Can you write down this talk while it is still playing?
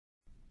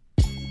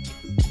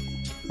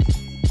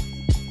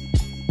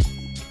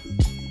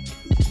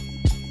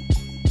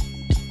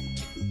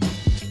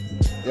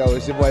Yo,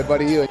 it's your boy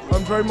Buddy Hield.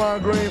 I'm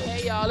Draymond Green.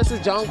 Hey y'all, this is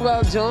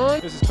Jonquel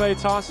Jones. This is Klay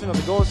Thompson of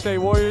the Golden State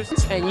Warriors.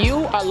 And you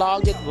are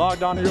logged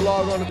on. You're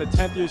logged on to the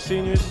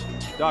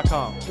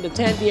 10thyearseniors.com. The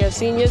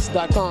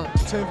 10thyearseniors.com.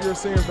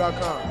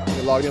 10thyearseniors.com.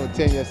 You're logged in with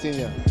 10 Year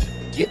Senior.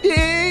 You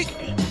dig?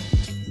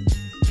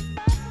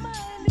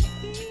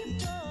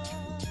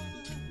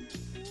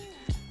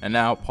 And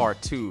now part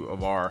 2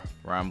 of our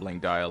rambling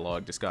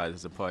dialogue disguised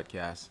as a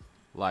podcast,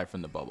 live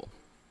from the bubble.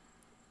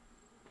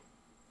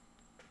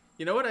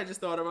 You know what I just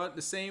thought about?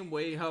 The same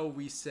way how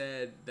we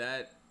said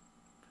that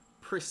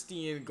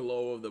pristine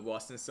glow of the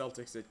Boston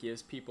Celtics that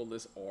gives people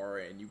this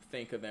aura and you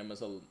think of them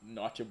as a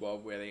notch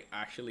above where they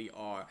actually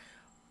are.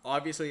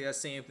 Obviously, that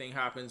same thing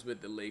happens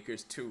with the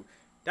Lakers too.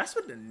 That's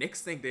what the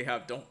Knicks think they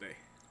have, don't they?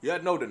 Yeah,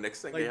 no, the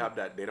Knicks think they have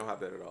that. They don't have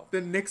that at all. The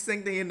Knicks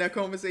think they in that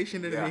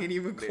conversation and they ain't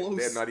even close.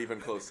 They're not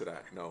even close to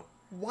that, no.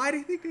 Why do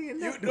you think they in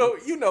that?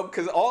 You know,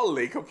 because all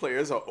Laker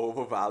players are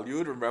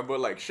overvalued. Remember,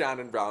 like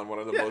Shannon Brown, one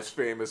of the most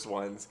famous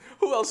ones.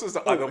 Who else was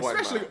the other one?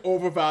 Especially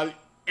overvalued.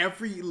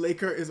 Every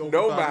Laker is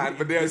overvalued. No, man,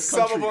 but there's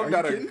some of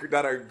them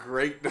that are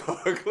great,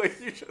 dog.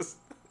 Like, you just...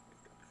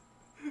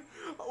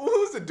 Who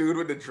was the dude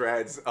with the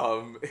dreads?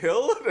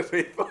 Hill?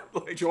 They thought,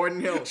 like,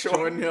 Jordan Hill.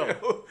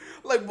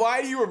 Like,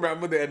 why do you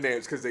remember their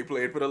names? Because they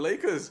played for the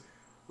Lakers.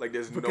 Like,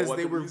 there's because no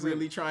other they were reason.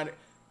 really trying to...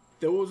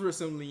 Those were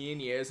some lean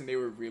years, and they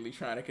were really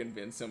trying to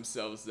convince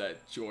themselves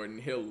that Jordan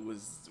Hill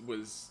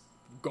was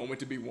going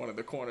to be one of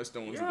the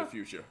cornerstones of the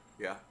future.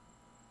 Yeah.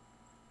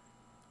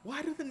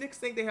 Why do the Knicks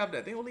think they have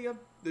that? They only have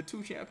the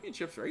 2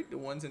 championships, right? The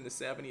ones in the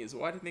 70s.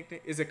 Why do they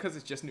think is it because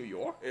it's just New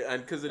York?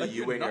 And because of the Like,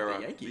 Ewing era.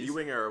 The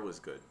Ewing era was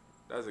good.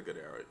 That was a good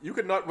era. You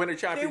could not win a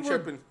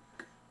championship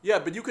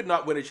but you could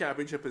not win a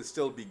championship and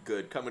still be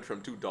good coming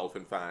from 2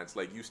 Dolphin fans.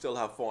 Like, you still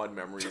have fond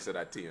memories of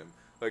that team.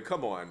 Like,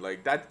 come on.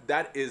 Like,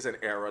 that is an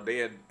era. They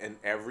had, in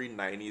every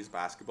 90s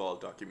basketball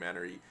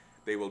documentary,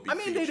 they will be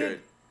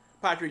featured.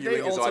 Patrick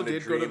Ewing is on the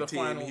Dream Team.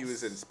 Finals. He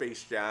was in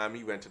Space Jam.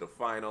 He went to the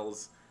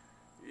finals.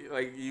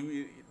 Like,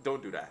 you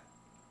don't do that.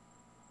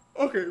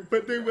 Okay,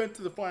 but they went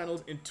to the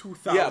finals in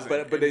 2000.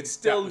 Yeah, but it's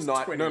still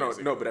not.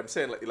 No. But I'm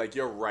saying like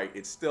you're right.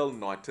 It's still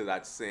not to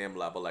that same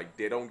level. Like,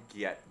 they don't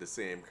get the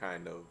same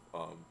kind of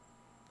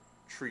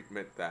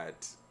treatment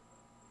that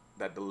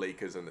the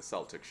Lakers and the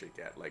Celtics should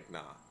get. Like, nah.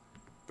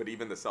 But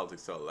even the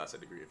Celtics to a lesser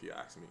degree, if you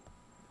ask me.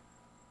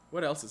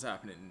 What else is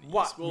happening in the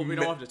What? East? Well, we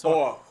don't have to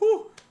talk.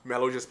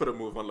 Melo just put a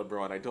move on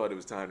LeBron. I thought it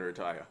was time to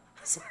retire.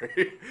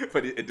 Sorry,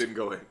 but it didn't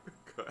go in.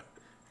 Go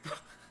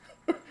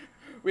ahead.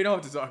 We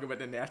don't have to talk about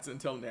the Nets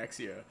until next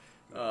year.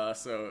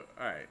 So,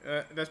 all right.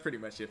 That's pretty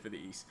much it for the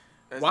East.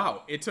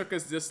 Wow, it took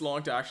us this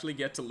long to actually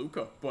get to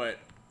Luka, but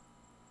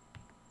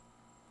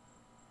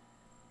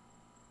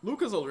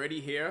Luka's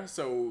already here,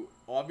 so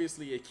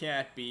obviously it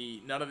can't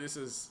be, none of this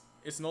is,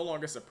 it's no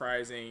longer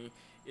surprising.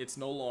 It's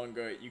no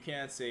longer, you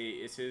can't say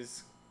it's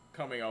his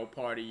coming out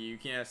party. You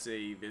can't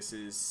say this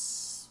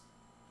is,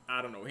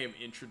 I don't know, him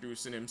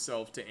introducing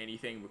himself to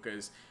anything,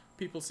 because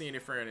people seeing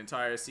it for an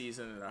entire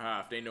season and a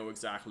half, they know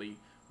exactly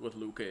what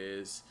Luka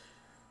is.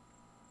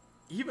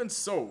 Even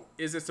so,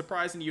 is it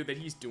surprising to you that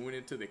he's doing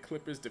it to the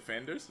Clippers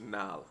defenders?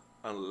 Nah,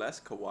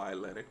 unless Kawhi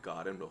Leonard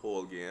got him the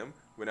whole game,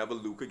 whenever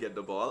Luka get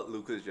the ball,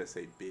 Luka's just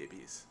say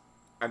babies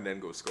and then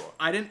go score.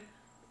 I didn't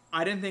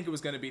think it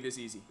was going to be this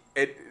easy.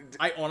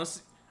 I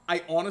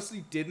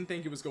honestly didn't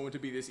think it was going to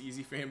be this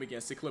easy for him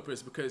against the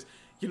Clippers, because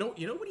you know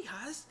what he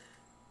has?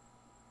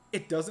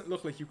 It doesn't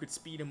look like you could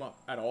speed him up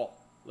at all.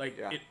 Like,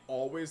 It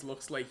always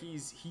looks like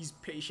he's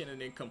patient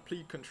and in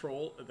complete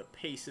control of the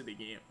pace of the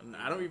game. And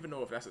I don't even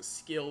know if that's a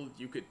skill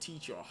you could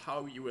teach or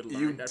how you would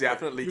learn that. You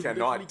definitely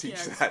cannot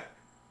teach that.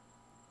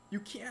 You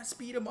can't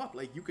speed him up.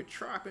 Like, you could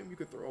trap him, you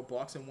could throw a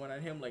box and one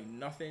at him. Like,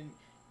 nothing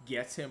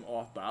gets him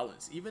off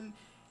balance.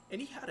 And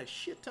he had a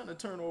shit ton of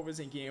turnovers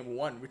in game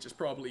 1, which is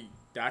probably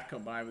that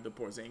combined with the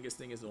Porzingis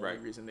thing is the only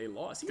reason they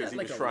lost. He had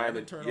like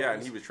 11 turnovers. Yeah,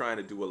 and he was trying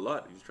to do a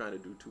lot. He was trying to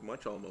do too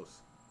much almost.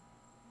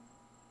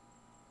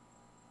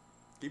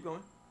 Keep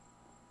going.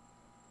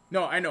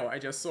 No, I know. I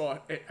just saw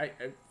it.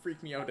 It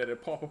freaked me out that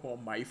it popped up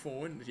on my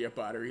phone that your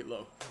battery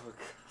low.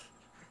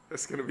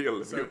 That's gonna be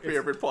your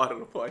favorite part of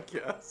the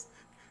podcast.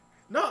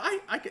 No,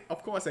 I could,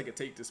 of course I could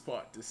take this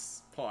part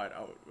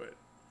out, but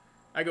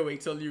I could wait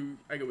till you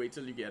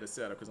get it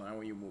set up, because I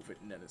want you to move it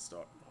and then it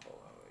start. Hold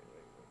on, wait.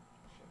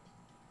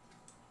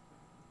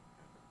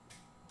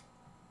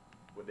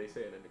 What they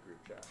saying in the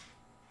group chat?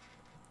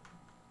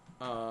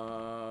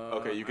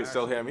 Okay, you can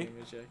still hear me?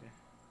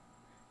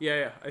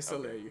 Yeah, I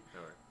still hear you.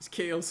 All right.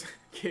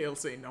 Kale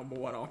say number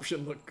 1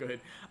 option look good.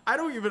 I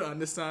don't even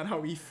understand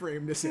how he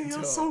framed this into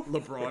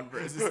LeBron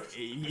versus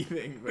AD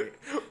thing, but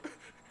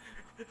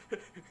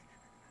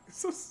it's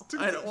so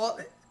stupid.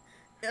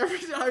 Every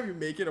time you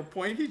make it a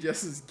point, he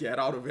just says get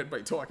out of it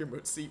by talking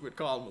about seat with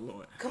Karl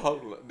Malone.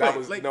 That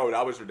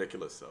was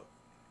ridiculous though.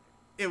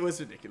 It was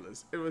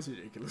ridiculous.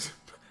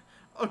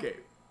 Okay.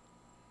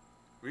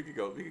 We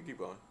could keep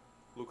going.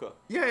 Luka.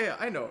 Yeah,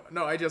 I know.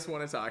 No, I just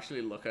wanted to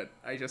actually look at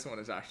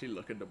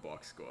the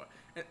box score.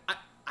 And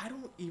I I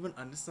don't even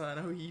understand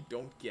how he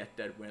don't get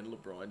that when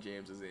LeBron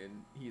James is in,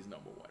 he's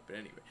number one. But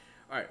anyway,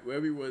 all right, where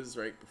we was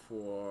right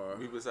before.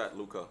 We was at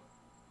Luka.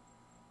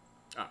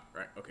 Ah,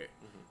 right, okay.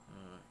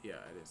 Yeah,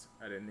 it is.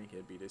 I didn't think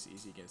it'd be this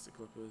easy against the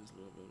Clippers.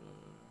 Blah, blah,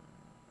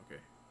 blah.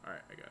 Okay, all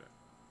right, I got it.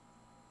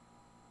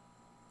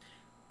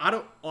 I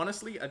don't,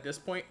 honestly, at this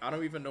point, I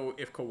don't even know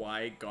if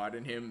Kawhi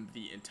guarding him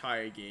the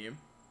entire game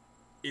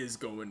is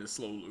going to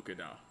slow Luka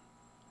down.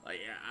 Like,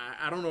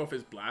 I don't know if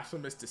it's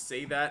blasphemous to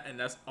say that, and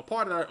that's a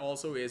part of that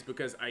also is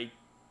because I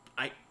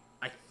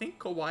think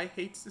Kawhi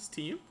hates this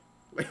team.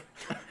 Like,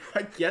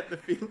 I get the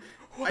feeling.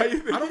 Why do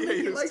you think I don't he think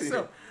he hates likes this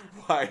them.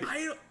 team? Why?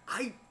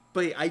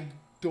 I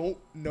don't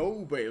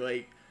know, but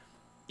like,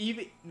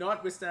 even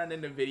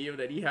notwithstanding the video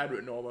that he had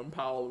with Norman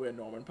Powell, where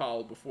Norman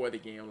Powell before the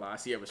game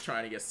last year was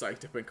trying to get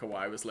psyched up and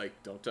Kawhi was like,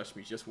 "Don't touch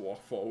me, just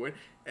walk forward,"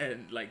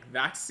 and like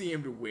that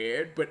seemed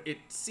weird, but it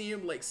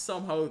seemed like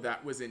somehow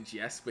that was in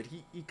jest. But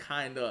he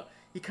kind of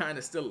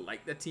still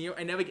liked the team.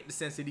 I never get the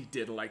sense that he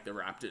didn't like the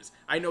Raptors.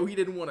 I know he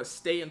didn't want to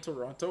stay in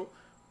Toronto,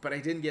 but I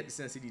didn't get the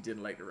sense that he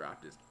didn't like the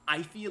Raptors.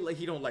 I feel like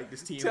he don't like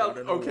this team. I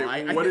don't know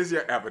why. What is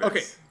your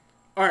evidence?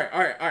 Okay, all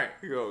right.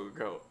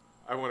 Go.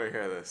 I want to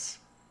hear this.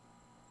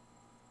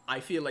 I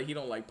feel like he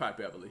don't like Pat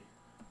Beverly.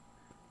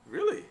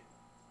 Really?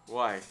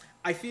 Why?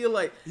 I feel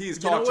like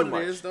He's you know talked too what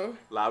much. it is though.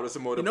 Loud as a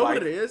motorbike. You know what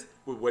it is?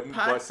 We wouldn't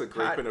Pat- bust a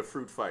grape Pat- in a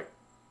fruit fight.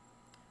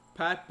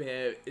 Pat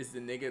Bev is the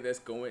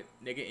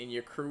nigga in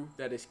your crew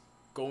that is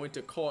going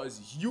to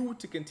cause you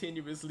to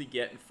continuously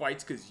get in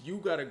fights because you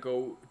gotta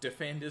go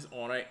defend his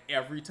honor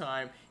every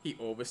time he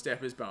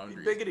overstep his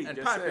boundaries. Biggity, and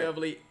just Pat say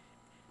it.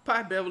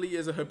 Beverly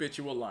is a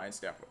habitual line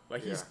stepper.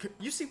 Like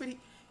you see what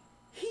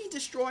he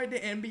destroyed the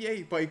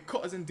NBA by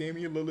causing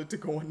Damian Lillard to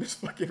go on this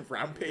fucking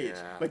rampage.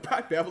 Yeah. Like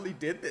Pat Beverly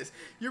did this.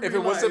 If it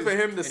wasn't for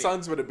him, the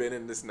Suns would have been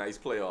in this nice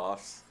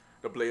playoffs.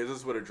 The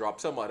Blazers would have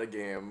dropped some other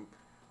game.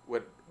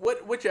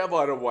 Whichever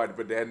other one,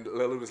 but then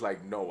Lillard was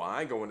like, "No,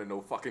 I ain't going to no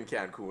fucking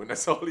Cancun."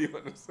 That's all he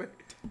want to say.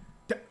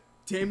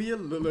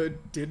 Damian Lillard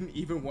didn't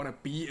even want to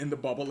be in the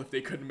bubble if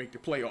they couldn't make the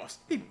playoffs.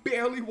 He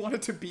barely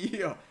wanted to be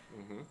here.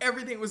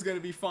 Everything was going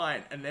to be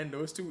fine. And then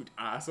those two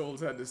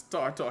assholes had to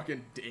start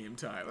talking Dame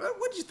time.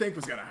 What did you think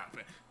was going to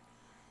happen?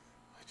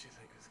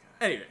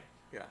 Anyway.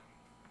 Yeah.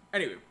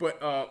 Anyway,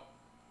 but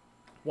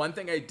one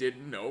thing I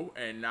didn't know,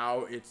 and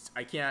now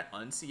I can't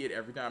unsee it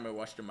every time I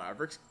watch the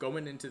Mavericks.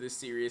 Going into this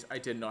series, I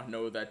did not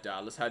know that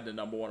Dallas had the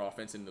number one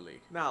offense in the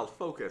league. Now,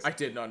 focus. I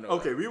did not know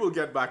Okay, that. we will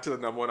get back to the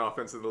number one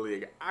offense in the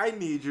league. I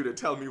need you to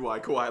tell me why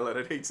Kawhi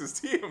Leonard hates his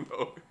team,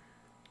 though.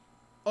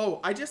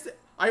 Oh,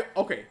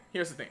 okay,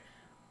 here's the thing.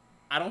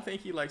 I don't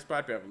think he likes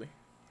Pat Beverly.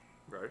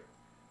 Right.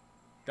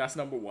 That's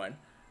number one.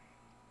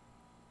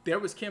 There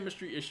was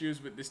chemistry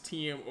issues with this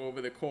team over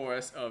the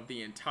course of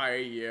the entire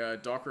year.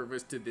 Doc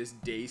Rivers to this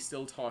day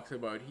still talks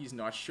about he's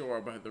not sure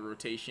about the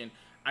rotation.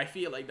 I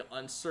feel like the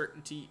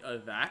uncertainty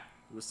of that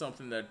was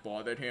something that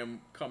bothered him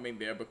coming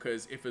there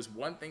because if there's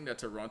one thing that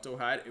Toronto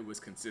had, it was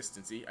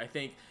consistency. I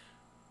think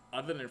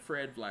other than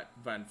Fred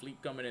Van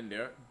Vliet coming in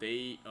there,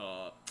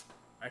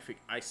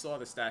 I saw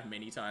the stat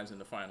many times in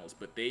the finals,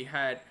 but they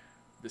had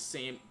the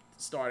same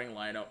starting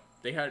lineup.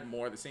 They had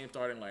more of the same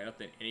starting lineup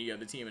than any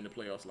other team in the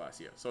playoffs last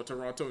year. So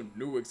Toronto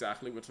knew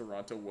exactly what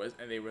Toronto was,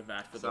 and they were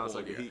that for the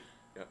whole year. Heat.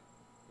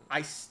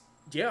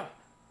 Yeah.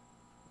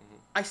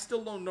 I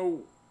still don't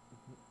know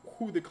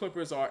who the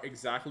Clippers are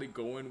exactly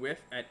going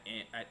with at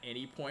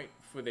any point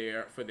for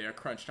their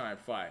crunch time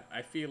five.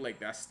 I feel like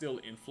that's still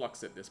in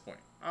flux at this point.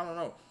 I don't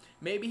know.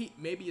 Maybe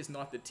it's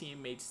not the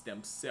teammates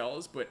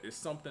themselves, but it's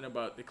something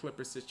about the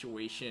Clippers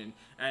situation.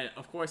 And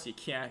of course, you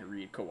can't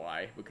read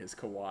Kawhi because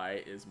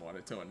Kawhi is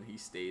monotone and he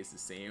stays the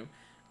same.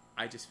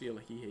 I just feel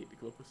like he hates the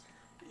Clippers.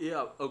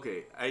 Yeah,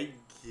 okay. I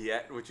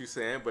get what you're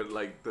saying, but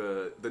like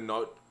the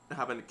not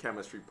having the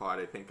chemistry part,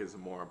 I think, is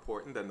more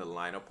important than the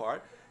lineup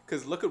part.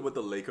 Because look at what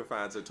the Laker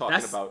fans are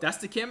talking about. That's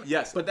the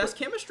Yes, but that's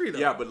chemistry though.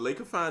 Yeah, but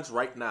Laker fans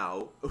right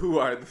now, who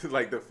are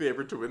like the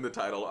favorite to win the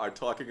title, are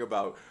talking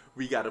about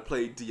we got to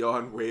play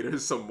Dion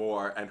Waiters some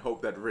more and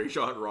hope that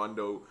Rajon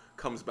Rondo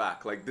comes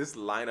back. Like this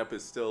lineup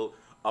is still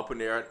up in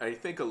the air. And I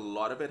think a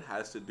lot of it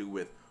has to do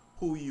with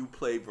who you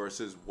play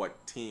versus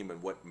what team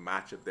and what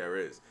matchup there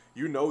is.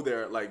 You know,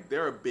 there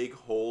are big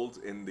holes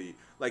in the,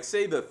 like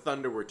say the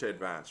Thunder were to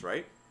advance,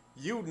 right?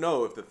 You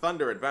know, if the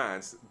Thunder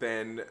advance,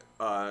 then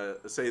and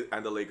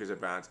the Lakers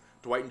advance,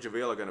 Dwight and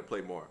JaVale are going to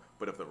play more.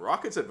 But if the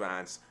Rockets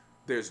advance,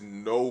 there's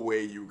no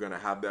way you're going to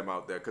have them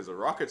out there because the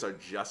Rockets are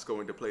just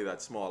going to play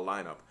that small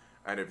lineup.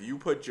 And if you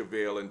put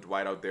JaVale and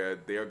Dwight out there,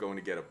 they're going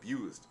to get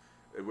abused.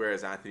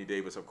 Whereas Anthony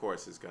Davis, of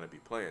course, is going to be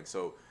playing.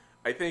 So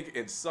I think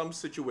in some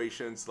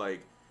situations,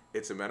 like,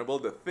 it's amenable.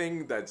 The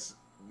thing that's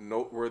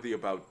noteworthy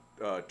about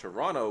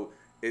Toronto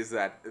is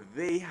that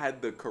they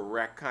had the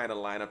correct kind of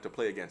lineup to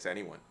play against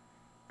anyone.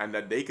 And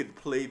that they could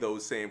play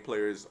those same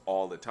players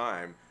all the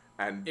time.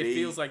 And it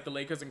feels like the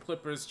Lakers and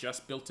Clippers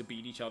just built to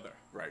beat each other.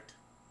 Right.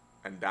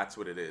 And that's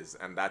what it is.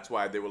 And that's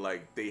why they were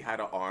like, they had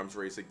an arms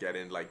race to get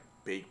in like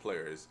big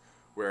players.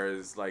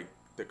 Whereas like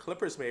the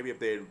Clippers, maybe if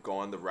they had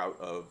gone the route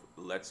of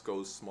let's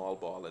go small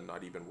ball and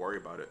not even worry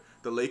about it.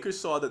 The Lakers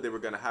saw that they were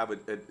going to have a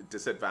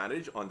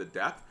disadvantage on the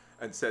depth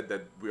and said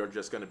that we are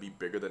just going to be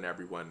bigger than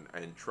everyone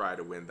and try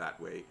to win that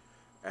way.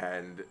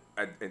 And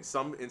in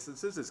some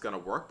instances, it's going to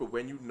work. But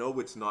when you know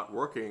it's not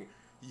working,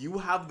 you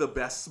have the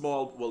best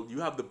you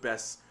have the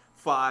best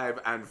 5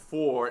 and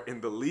 4 in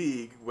the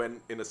league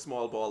when in a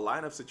small ball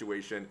lineup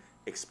situation.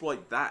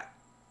 Exploit that,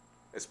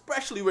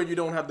 especially when you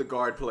don't have the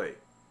guard play.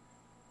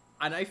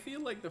 And I feel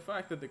like the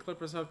fact that the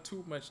Clippers have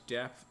too much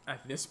depth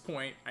at this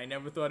point, I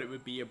never thought it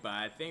would be a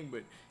bad thing,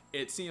 but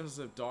it seems as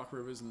if Doc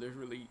Rivers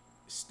literally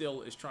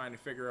still is trying to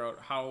figure out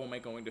how am I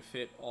going to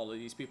fit all of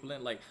these people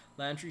in. Like,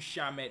 Landry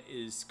Shamet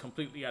is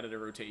completely out of the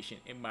rotation.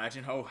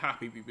 Imagine how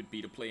happy we would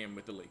be to play him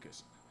with the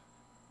Lakers.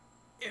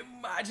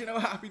 Imagine how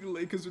happy the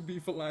Lakers would be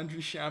for Landry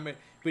Shamet,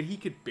 but he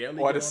could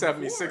barely Or get the on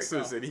the floor 76ers,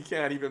 right now. and he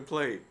can't even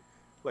play.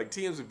 Like,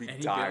 teams would be And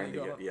he dying to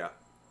barely get, got- yeah.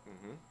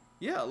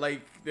 Yeah,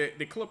 like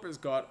the Clippers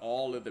got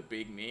all of the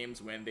big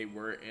names when they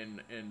were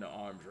in the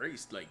arms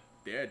race. Like,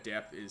 their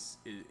depth is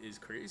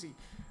crazy.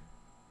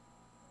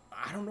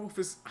 I don't know if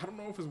it's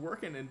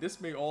working, and this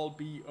may all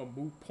be a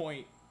moot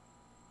point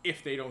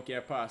if they don't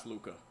get past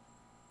Luka.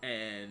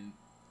 And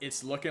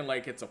it's looking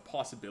like it's a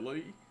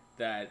possibility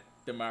that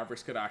the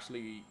Mavericks could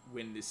actually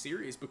win this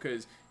series,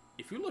 because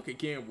if you look at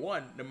game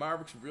 1, the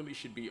Mavericks really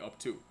should be up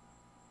 2.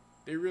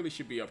 They really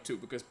should be up 2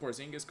 because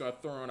Porzingis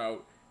got thrown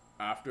out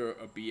after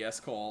a BS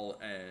call,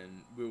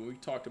 and we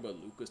talked about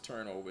Luka's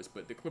turnovers,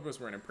 but the Clippers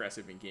weren't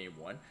impressive in game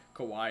 1.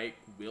 Kawhi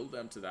willed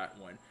them to that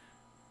one.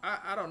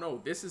 I don't know.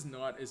 This is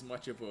not as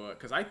much of a...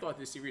 Because I thought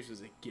this series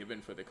was a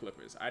given for the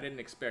Clippers. I didn't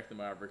expect the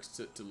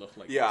Mavericks to look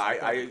like Yeah,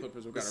 this. I thought the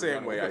Clippers were the gonna same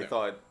run way over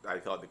I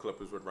them. thought the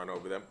Clippers would run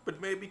over them. But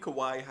maybe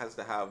Kawhi has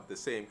to have the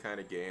same kind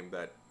of game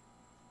that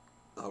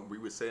we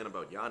were saying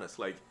about Giannis.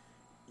 Like,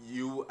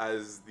 you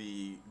as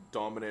the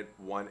dominant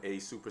 1A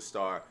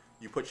superstar,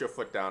 you put your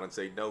foot down and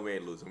say, no, we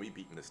ain't losing. We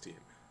beating this team.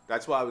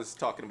 That's why I was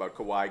talking about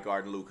Kawhi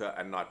guarding Luka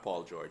and not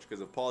Paul George.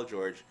 Because if Paul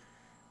George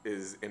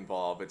is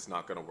involved, it's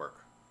not going to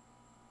work.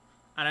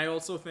 And I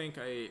also think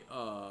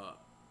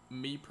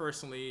me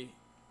personally,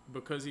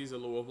 because he's a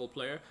Louisville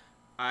player,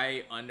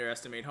 I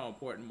underestimate how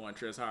important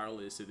Montrezl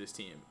Harrell is to this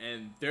team.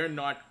 And they're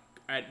not,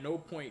 at no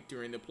point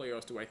during the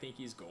playoffs do I think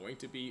he's going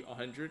to be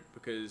 100,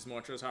 because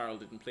Montrezl Harrell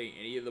didn't play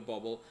any of the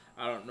bubble.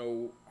 I don't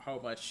know how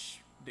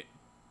much...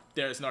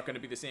 There's not going to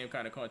be the same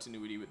kind of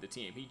continuity with the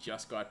team. He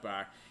just got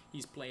back.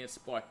 He's playing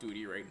spot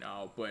duty right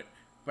now. But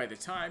by the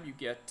time you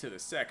get to the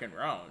second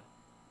round,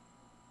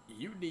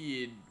 you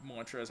need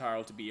Montrezl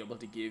Harrell to be able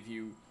to give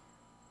you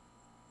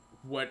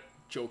what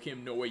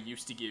Joakim Noah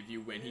used to give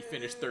you when he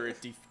finished third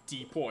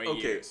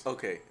DPOY years.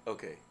 Okay.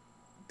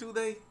 Do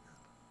they?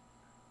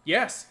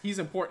 Yes, he's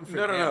important for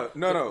them.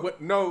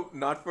 No,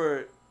 not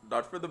for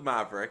the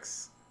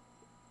Mavericks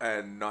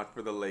and not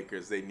for the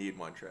Lakers. They need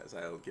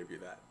Montrezl. I'll give you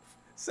that.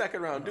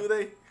 Second round, do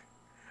they?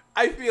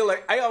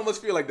 I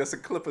almost feel like there's a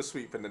Clipper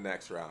sweep in the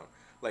next round.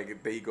 Like,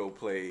 if they go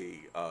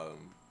play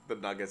the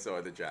Nuggets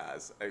or the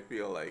Jazz. I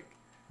feel like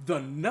The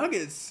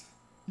Nuggets?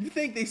 You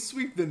think they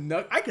sweep the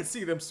Nuggets? I could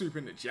see them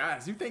sweeping the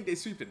Jazz. You think they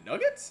sweep the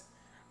Nuggets?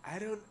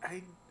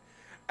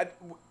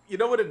 you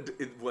know what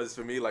it was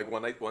for me? Like,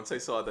 once I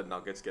saw the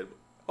Nuggets get...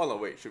 Hold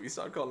on, wait. Should we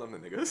start calling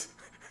them the niggas?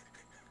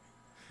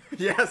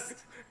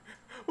 Yes.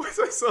 Once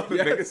I saw the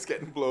niggas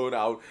getting blown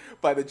out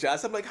by the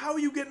Jazz, I'm like, how are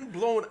you getting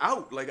blown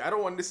out? Like, I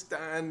don't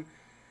understand.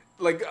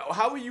 Like,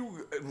 how are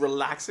you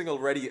relaxing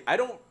already?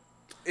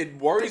 It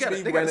worries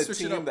me when a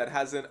team that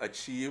hasn't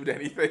achieved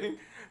anything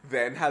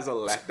then has a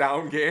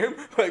letdown game.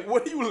 Like,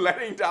 what are you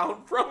letting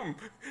down from?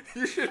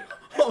 You should...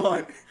 Hold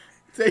on.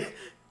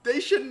 They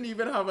shouldn't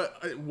even have a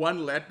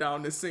one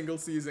letdown this single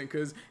season,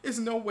 because there's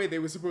no way they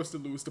were supposed to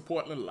lose to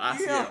Portland last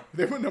year.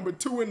 They were number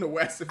 2 in the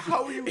West.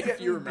 How are you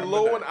getting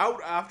blown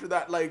out after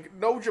that? Like,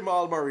 no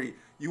Jamal Murray.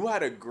 You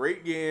had a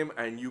great game,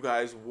 and you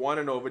guys won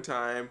in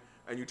overtime,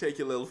 and you take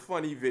your little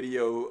funny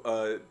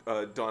video,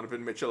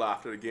 Donovan Mitchell,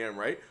 after the game,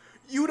 right?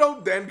 You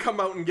don't then come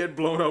out and get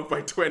blown out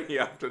by 20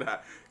 after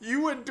that.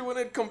 You were doing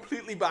it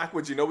completely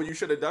backwards. You know what you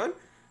should have done?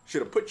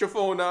 Should have put your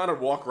phone down and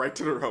walked right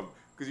to the room.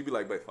 Because you'd be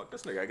like, but fuck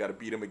this nigga, I got to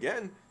beat him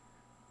again.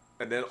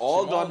 And then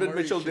all Donovan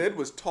Mitchell did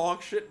was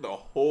talk shit the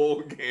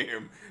whole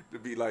game. To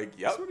be like,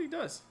 yep. That's what he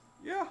does.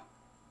 Yeah.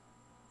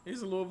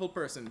 He's a Louisville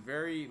person,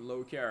 very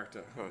low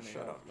character. Oh,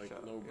 shut up.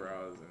 Low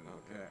brows.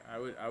 And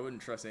okay. I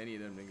wouldn't trust any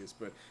of them niggas.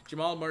 But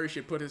Jamal Murray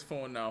should put his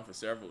phone down for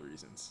several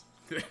reasons.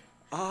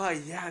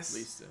 Yes. At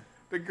least,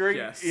 the great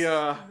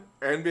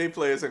NBA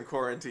players in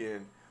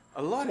quarantine.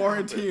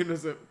 Quarantine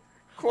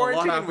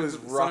was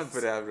rough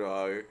for them,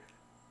 dog.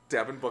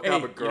 Devin Booker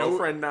have a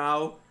girlfriend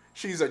now.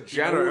 She's a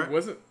Jenner.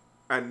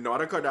 And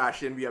not a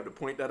Kardashian. We have to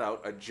point that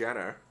out. A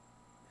Jenner.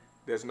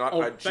 There's not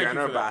a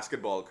Jenner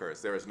basketball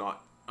curse. There is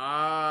not.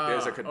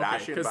 There's a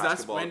Kardashian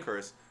basketball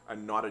curse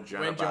and not a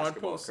Jenner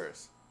basketball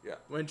curse. Yeah.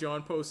 When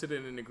John posted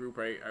it in the group,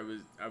 I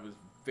was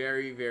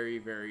very, very,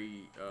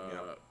 very.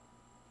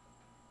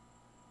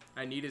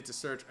 I needed to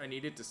search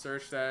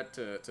that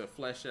to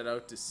flesh that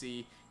out to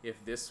see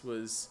if this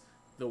was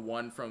the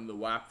one from the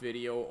WAP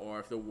video or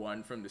if the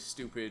one from the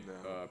stupid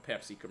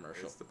Pepsi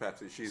commercial. It's the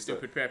Pepsi.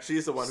 Pepsi.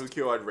 She's the one who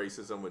cured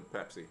racism with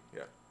Pepsi.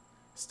 Yeah.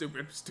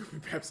 Stupid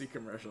Pepsi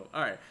commercial.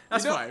 All right,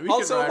 that's fine. We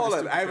also, can ride hold the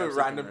on. I have a stupid Pepsi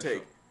random commercial.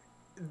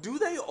 take. Do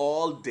they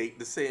all date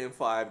the same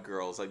 5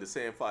 girls, like the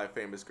same 5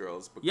 famous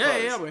girls? Because,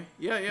 Yeah. No.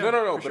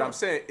 for But sure. I'm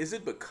saying, is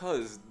it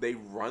because they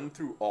run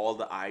through all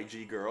the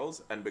IG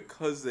girls, and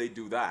because they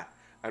do that,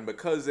 and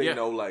because they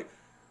know,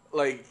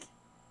 like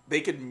they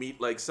could meet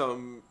like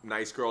some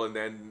nice girl, and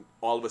then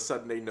all of a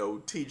sudden they know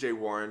T.J.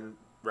 Warren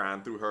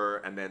ran through her,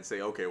 and then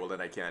say, okay, well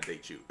then I can't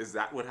date you. Is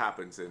that what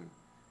happens in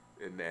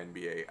the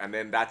NBA? And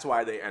then that's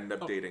why they end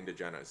up dating the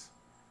Jenners.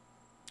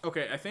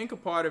 Okay, I think a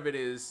part of it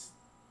is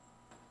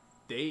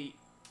they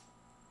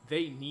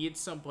need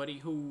somebody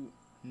who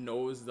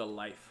knows the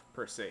life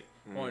per se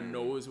or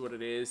knows what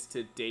it is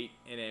to date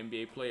an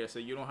NBA player, so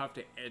you don't have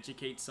to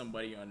educate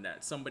somebody on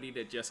that. Somebody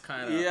that just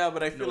kind of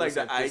But I feel like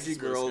the IG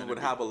girls would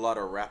be. have a lot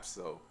of reps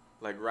though.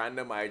 Like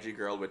random IG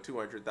girl with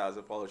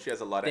 200,000 followers, she has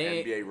a lot of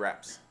NBA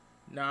reps.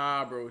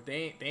 Nah, bro,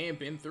 they ain't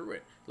been through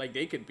it. Like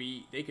they could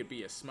be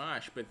a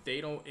smash, but they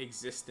don't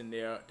exist in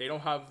they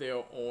don't have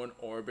their own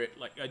orbit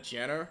like a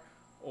Jenner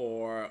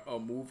or a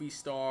movie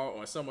star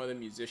or some other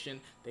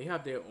musician. They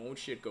have their own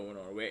shit going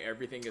on where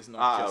everything is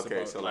not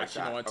just about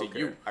latching on to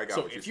you. I got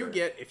so what if you're you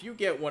saying. if you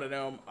get one of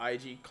them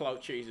IG clout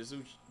chasers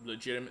who's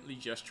legitimately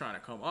just trying to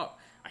come up,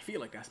 I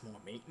feel like that's more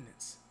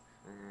maintenance.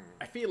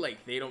 I feel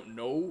like they don't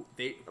know.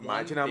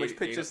 Imagine how much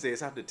pictures they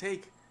have to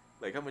take.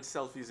 Like how much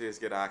selfies they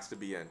get asked to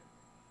be in.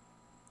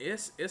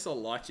 It's a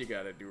lot you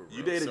gotta do, bro.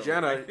 You date a So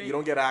Jenner, I think- you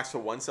don't get asked for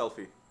one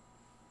selfie.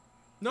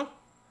 No.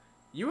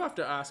 You have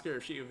to ask her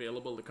if she's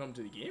available to come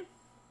to the game.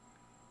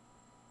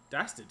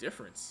 That's the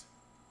difference.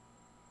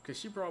 Because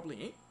she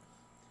probably ain't.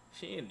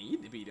 She ain't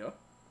need to be there.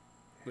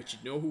 But you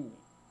know who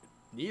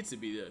needs to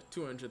be the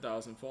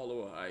 200,000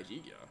 follower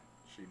IG girl?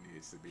 She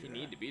needs to be She there.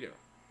 need to be there.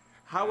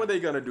 How are they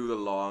gonna do the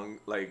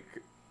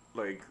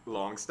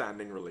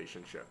long-standing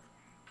relationship?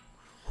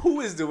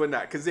 Who is doing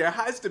that? Because there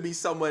has to be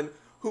someone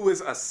who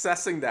is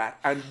assessing that,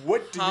 and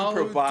what do How you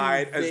do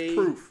provide as they-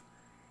 proof?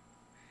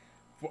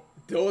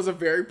 Those are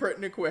very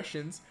pertinent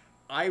questions.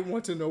 I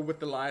want to know what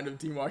the line of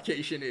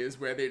demarcation is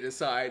where they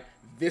decide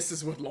this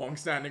is what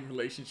long-standing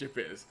relationship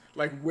is.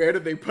 Like, where do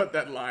they put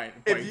that line?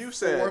 If By you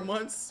said, 4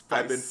 months? By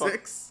I've been fuck-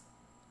 6?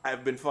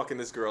 I've been fucking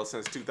this girl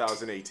since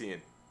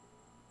 2018.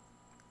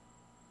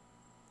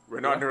 We're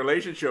not in a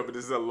relationship, but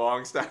this is a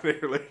long-standing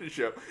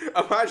relationship.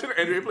 Imagine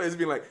NBA players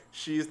being like,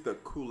 she's the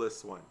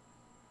coolest one.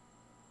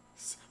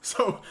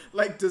 So,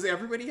 like, does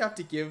everybody have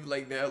to give,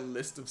 like, their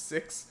list of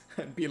 6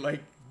 and be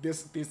like,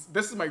 this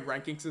is my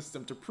ranking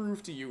system to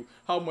prove to you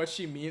how much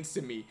she means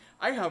to me?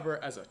 I have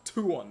her as a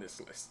 2 on this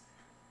list.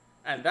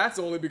 And that's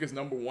only because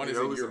number 1 You is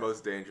know in who's the Europe.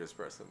 most dangerous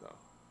person, though?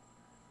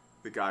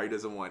 The guy who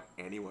doesn't want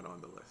anyone on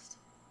the list.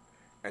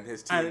 And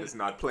his team And- is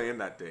not playing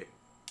that day.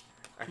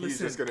 And he's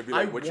Listen, just going to be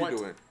like, I what you want-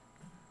 doing?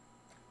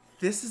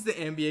 This is the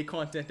NBA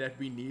content that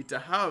we need to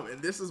have.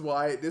 And this is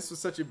why this was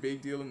such a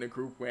big deal in the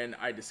group when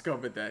I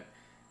discovered that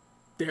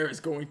there is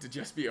going to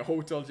just be a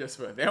hotel just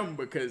for them,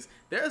 because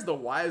there's the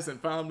wives and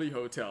family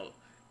hotel.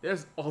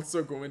 There's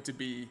also going to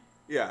be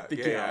Yeah, the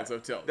gals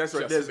hotel. That's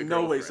right. just There's for the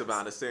no way girlfriends.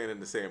 Savannah's staying in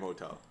the same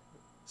hotel.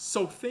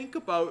 So think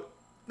about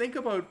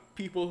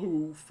people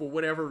who, for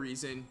whatever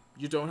reason,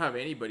 you don't have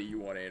anybody you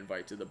want to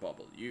invite to the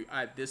bubble. You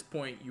at this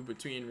point, you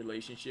between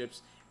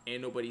relationships,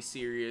 ain't nobody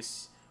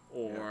serious,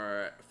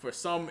 or for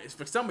some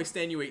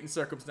extenuating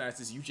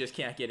circumstances, you just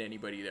can't get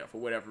anybody there for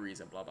whatever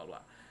reason. Blah blah blah.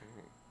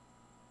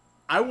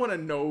 I want to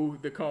know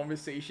the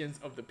conversations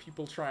of the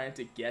people trying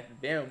to get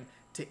them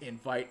to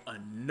invite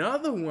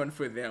another one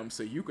for them,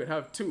 so you could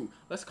have 2.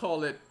 Let's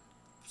call it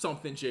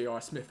something J.R.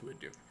 Smith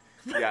would do.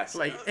 Yes.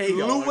 Like, hey, Lou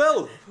y'all.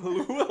 Will.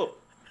 Lou Will.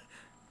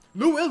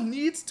 Lou Will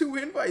needs 2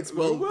 invites.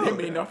 Well, Lou they Will,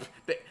 may yeah. not.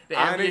 The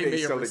I think NBA they may have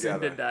still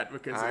rescinded together. that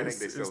because I it think was,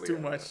 they it still was too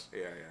together. much.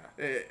 Yeah.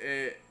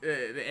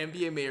 The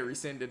NBA may have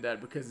rescinded that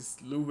because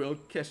Lou Will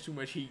catch too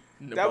much heat.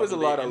 In the That was a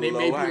bubble. lot of And they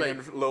may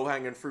be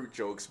low-hanging fruit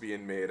jokes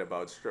being made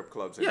about strip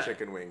clubs and Yeah.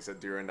 chicken wings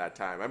during that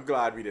time. I'm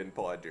glad we didn't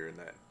pod during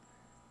that.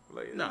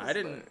 Like, No, it was I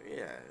didn't. yeah.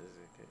 It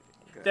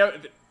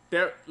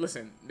was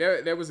okay.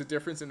 there was a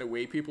difference in the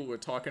way people were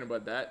talking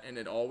about that, and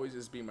it always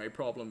just be my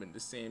problem in the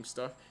same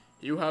stuff.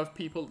 You have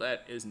people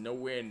that is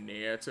nowhere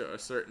near to a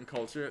certain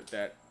culture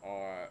that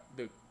are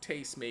the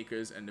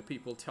tastemakers and the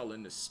people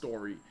telling the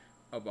story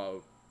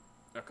about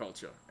a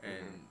culture.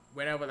 And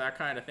whenever that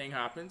kind of thing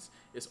happens,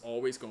 it's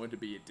always going to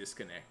be a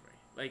disconnect.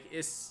 Right?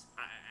 Like,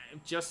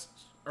 just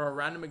a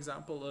random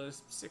example, a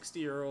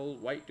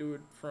 60-year-old white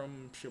dude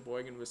from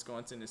Sheboygan,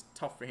 Wisconsin, is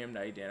tough for him to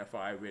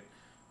identify with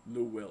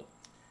Lou Will.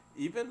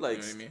 Even You know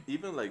what I mean?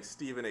 even like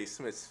Stephen A.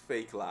 Smith's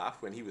fake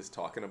laugh when he was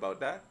talking about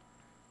that.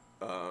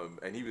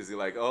 And he was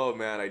like, oh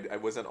man, I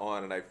wasn't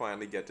on and I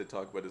finally get to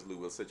talk about his Lou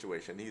Will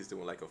situation. He's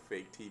doing like a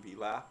fake TV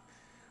laugh.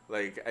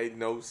 Like, I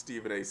know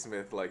Stephen A.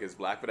 Smith like is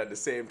black, but at the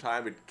same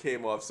time it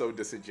came off so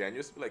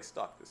disingenuous. Like,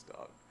 stop this,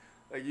 dog.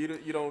 Like, you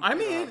don't have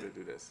to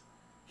do this.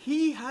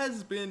 He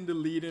has been the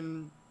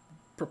leading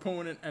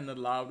proponent and the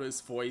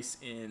loudest voice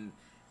in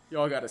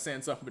y'all gotta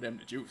send something for them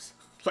to juice.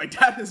 Like,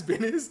 that has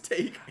been his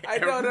take.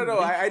 No.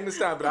 I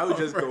understand, but I was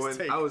just First going.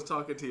 take. I was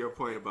talking to your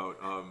point about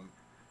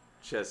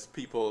just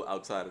people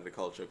outside of the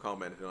culture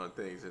commenting on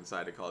things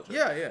inside the culture.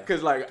 Yeah, yeah.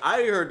 Because like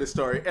I heard the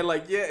story and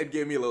like yeah, it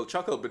gave me a little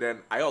chuckle, but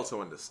then I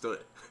also understood.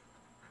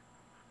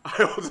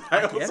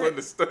 I also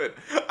understood.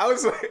 I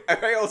was like,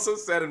 and I also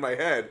said in my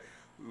head,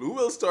 Lou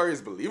Will's story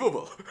is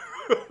believable.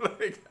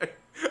 Like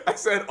I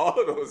said all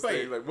of those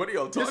things. Like, what are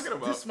y'all talking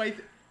about?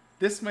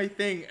 This is my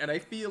thing, and I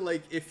feel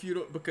like if you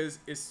don't, because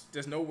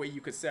there's no way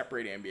you could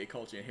separate NBA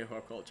culture and hip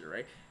hop culture,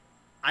 right?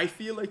 I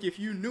feel like if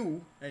you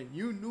knew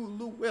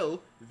Lou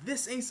Will,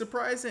 this ain't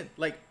surprising.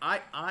 Like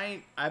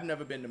I've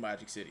never been to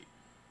Magic City,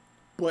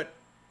 but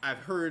I've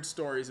heard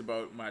stories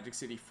about Magic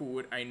City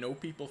food. I know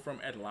people from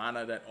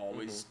Atlanta that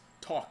always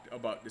talked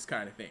about this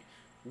kind of thing.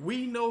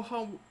 We know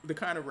how the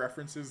kind of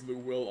references Lou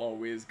Will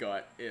always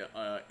got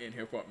in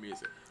hip hop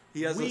music.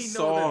 He has we a know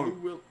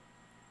song. That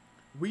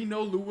we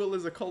know Lou Will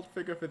is a cult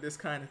figure for this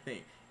kind of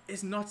thing.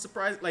 It's not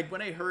surprising. Like,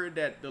 when I heard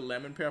that the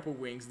lemon pepper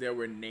wings there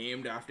were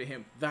named after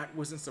him, that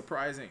wasn't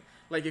surprising.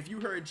 Like, if you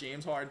heard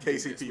James Harden do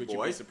this, KCP would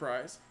boy. you be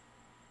surprised?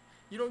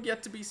 You don't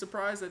get to be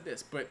surprised at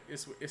this, but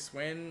it's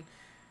when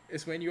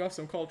you have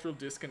some cultural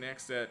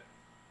disconnects that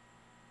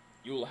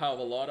you'll have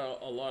a lot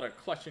of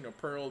clutching of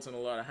pearls and a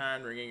lot of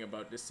hand wringing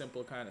about this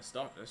simple kind of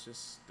stuff. That's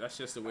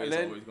just the way it's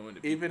always going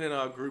to be. Even in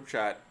our group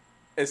chat,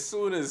 as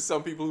soon as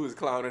some people who was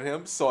clowning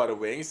him saw the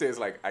wings, they was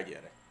like, I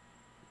get it.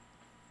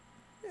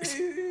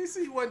 You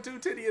see 1, 2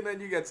 titty and then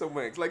you get some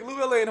wings. Like Lou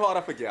Will ain't hard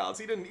up for gals.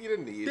 He didn't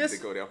need to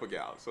go there for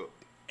gals. So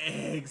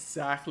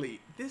exactly.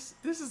 This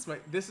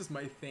is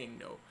my thing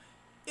though.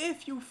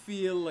 If you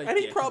feel like, and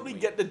he probably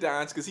get the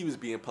dance because he was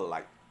being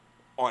polite.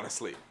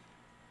 Honestly,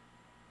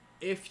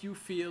 if you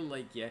feel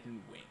like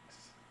getting wings,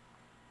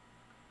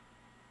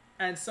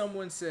 and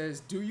someone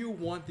says, "Do you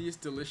want these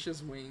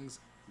delicious wings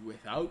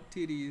without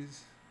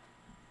titties,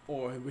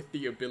 or with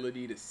the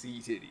ability to see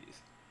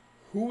titties?"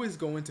 Who is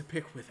going to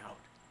pick without?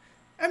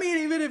 I mean,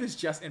 even if it's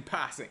just in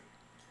passing.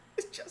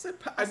 It's just in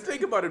passing. and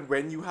think about it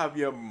when you have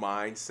your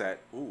mindset.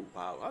 Ooh,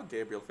 wow,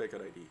 Gabriel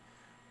figured ID.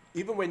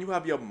 Even when you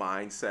have your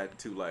mindset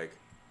to like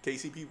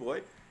KCP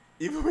boy,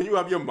 even when you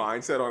have your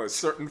mindset on a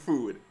certain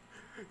food,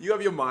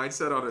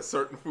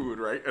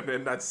 right? And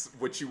then that's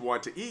what you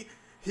want to eat.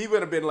 He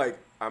would have been like,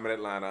 I'm in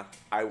Atlanta.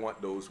 I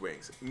want those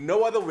wings.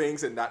 No other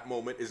wings in that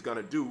moment is going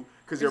to do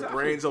because your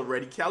brain's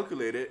already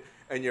calculated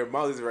and your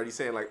mouth is already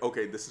saying like,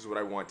 okay, this is what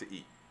I want to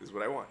eat. This is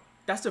what I want.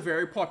 That's a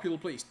very popular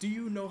place. Do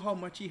you know how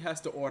much he has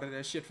to order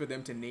that shit for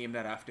them to name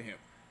that after him?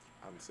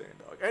 I'm saying,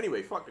 dog.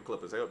 Anyway, fuck the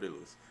Clippers. I hope they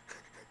lose.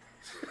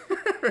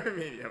 I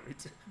mean, yeah, me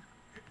too.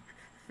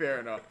 Fair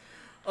enough.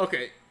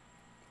 Okay.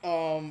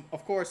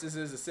 Of course, this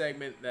is a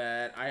segment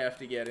that I have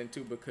to get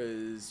into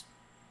because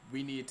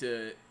we need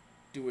to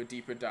do a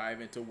deeper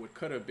dive into what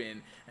could have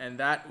been, and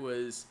that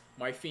was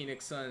my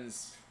Phoenix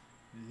Suns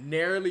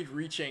nearly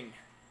reaching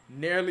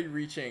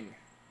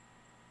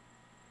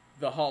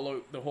the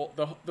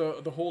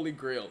holy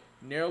grail,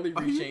 nearly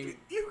reaching.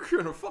 You're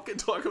gonna fucking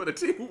talk about a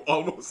team who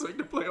almost made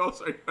the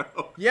playoffs right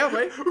now. Yeah,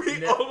 right.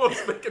 We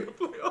almost making the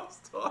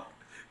playoffs, dog.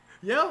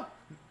 Yeah.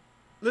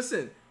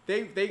 Listen,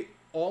 they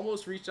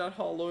almost reached that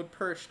hollowed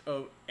perch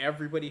of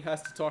everybody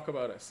has to talk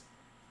about us.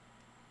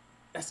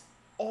 That's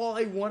all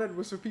I wanted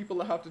was for people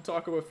to have to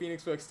talk about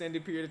Phoenix for an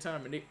extended period of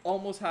time, and they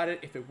almost had it.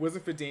 If it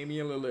wasn't for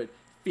Damian Lillard,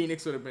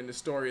 Phoenix would have been the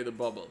story of the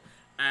bubble.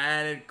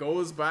 And it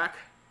goes back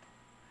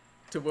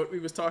to what we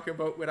was talking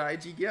about with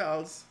IG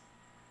Gals.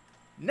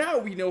 Now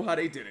we know how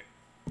they did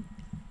it.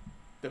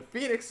 The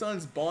Phoenix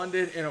Suns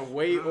bonded in a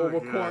way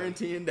over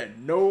quarantine that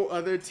no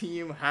other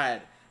team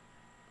had.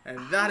 And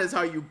that is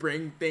how you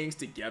bring things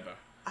together.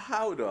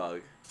 How,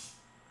 dog?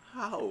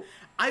 How?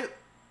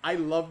 I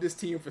love this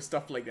team for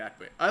stuff like that,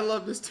 but I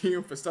love this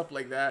team for stuff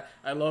like that.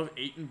 I love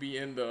Ayton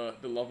being the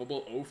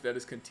lovable oaf that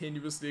is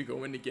continuously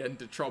going to get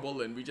into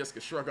trouble, and we just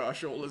can shrug our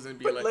shoulders and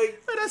be like, hey,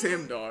 that's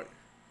him, dog.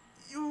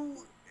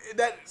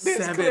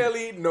 There's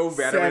clearly no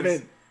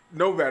veterans.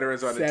 No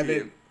veterans on the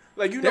team.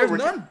 Like, you know,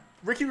 none.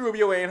 Ricky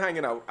Rubio ain't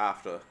hanging out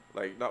after.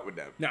 Like, not with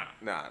them. Nah.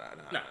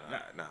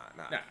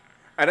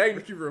 And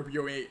Ricky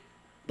Rubio ain't.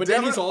 But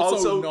then he's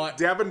also not.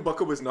 Devin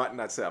Booker was not in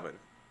that 7.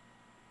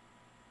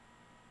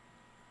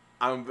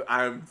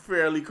 I'm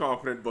fairly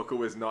confident Booker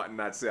was not in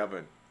that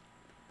 7.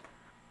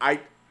 I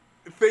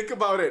think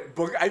about it.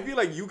 Booker, I feel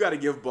like you got to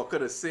give Booker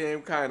the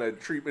same kind of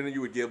treatment that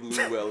you would give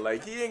Lou Will.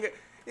 Like, he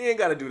ain't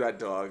got to do that,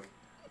 dog.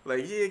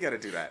 Like, he ain't got to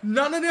do that.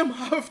 None of them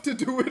have to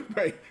do it,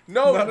 right?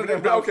 No, none of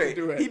them have to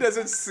do it. He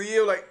doesn't see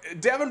it. Like,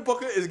 Devin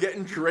Booker is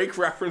getting Drake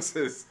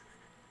references.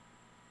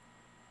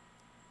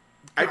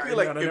 I feel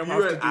like if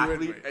you're an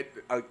athlete,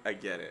 I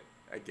get it.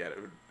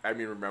 I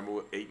mean,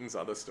 remember Ayton's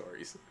other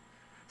stories.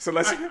 So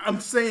I'm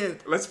saying.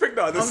 Let's pick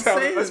the other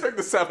 7. Let's pick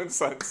the 7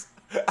 Suns.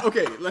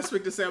 Okay, let's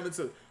pick the 7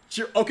 Suns.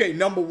 Okay,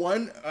 number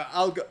 1.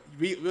 I'll go.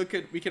 We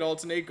could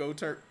alternate. Go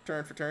turn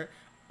for turn.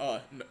 No,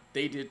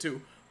 they did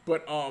too.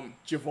 But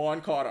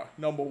Javon Carter,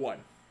 number 1.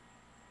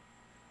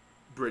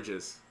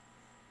 Bridges.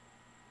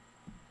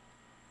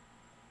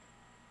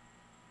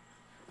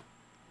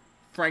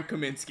 Frank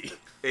Kaminsky.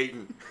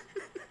 Ayton.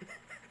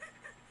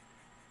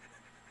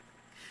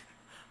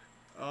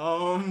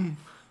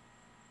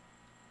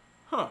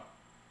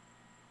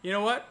 You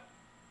know what?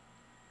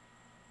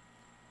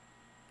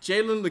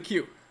 Jalen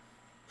LeCue.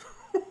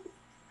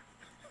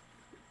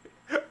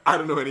 I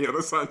don't know any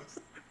other Suns.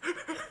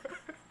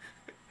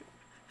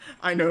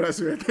 I know that's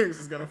where things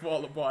is gonna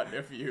fall apart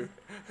there for you.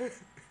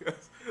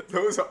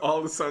 Those are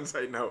all the Suns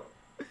I know.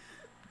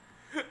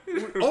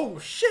 Oh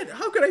shit!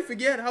 How could I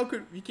forget? How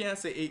could you can't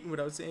say Ayton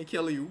without saying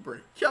Kelly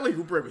Oubre? Kelly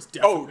Oubre was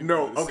Oh definitely. no!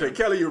 one of the Okay, Suns.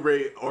 Kelly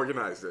Oubre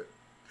organized it.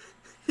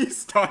 He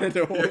started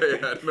the whole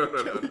Yeah, thing.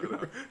 no.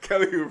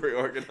 Kelly Oubre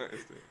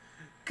organized it.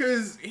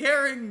 Cause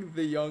hearing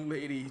the young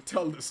lady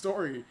tell the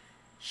story,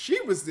 she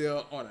was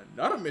there on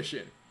another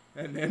mission,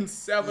 and then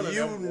seven of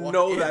You them walked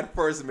know in. that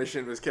first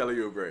mission was Kelly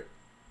Oubre.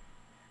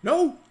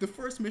 No, the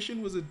first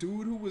mission was a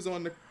dude who was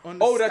on the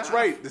Oh, that's staff.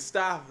 right. The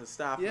staff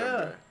Yeah.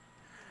 member.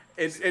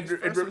 It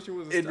first mission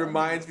was a it staff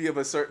reminds member. me of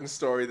a certain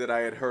story that I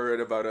had heard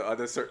about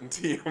another certain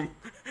team.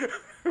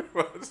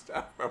 About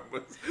staff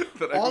members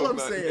that I All will I'm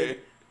not saying- name.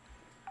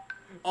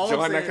 All John,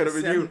 I'm that saying could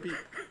is have been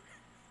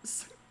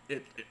seven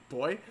you.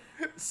 Boy,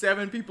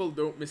 7 people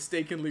don't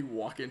mistakenly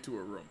walk into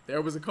a room.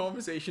 There was a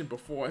conversation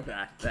before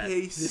that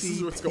this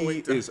is what's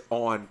going KCP to. is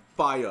on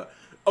fire.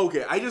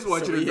 Okay, I just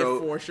want So you we to hit know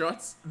 4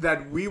 shots.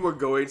 that we were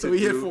going to So we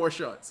hit do 4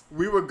 shots.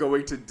 we were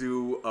going to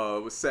do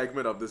a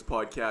segment of this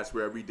podcast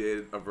where we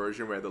did a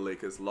version where the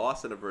Lakers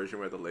lost and a version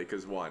where the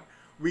Lakers won.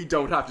 We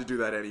don't have to do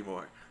that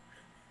anymore.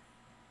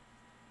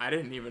 I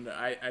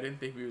didn't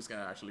think we was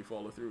gonna actually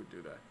follow through and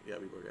do that. Yeah,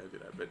 we were gonna do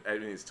that, but I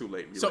mean it's too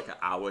late. We're So- like an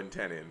hour and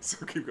 10 in,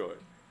 so keep going.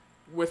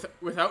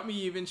 Without me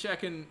even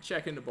checking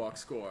the box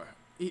score.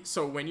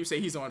 So when you say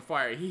he's on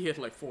fire, he hit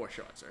like 4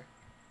 shots, right?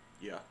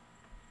 Yeah,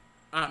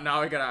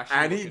 Now I gotta actually.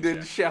 and look he and did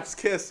check. Chef's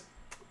Kiss.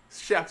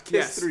 Chef's Kiss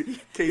Yes.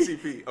 3.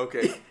 KCP.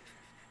 Okay,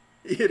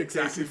 He hit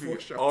exactly 4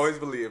 KCP. shots. Always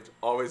believed.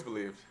 Always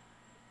believed.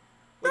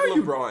 No, Look at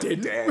you LeBron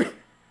didn't. dead.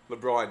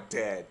 LeBron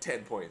dead.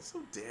 10 points.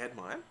 So dead,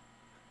 man.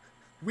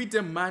 We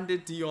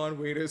demanded Dion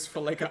Waiters for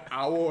like an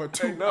hour or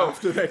 2 I know,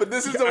 after that. but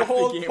this is after the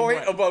whole game point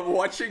one. about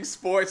watching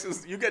sports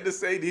is you get to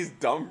say these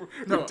dumb,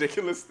 No,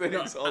 ridiculous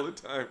things no, all the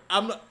time.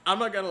 I'm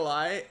not gonna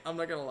lie.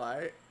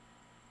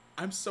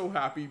 I'm so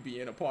happy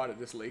being a part of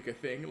this Laker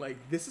thing. Like,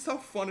 this is how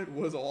fun it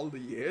was all the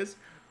years.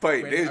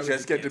 But when they I was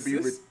just get to against be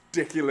this.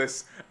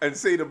 ridiculous and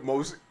say the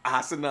most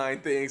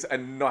asinine things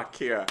and not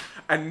care.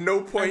 And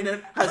no point And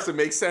then- has to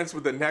make sense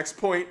with the next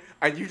point,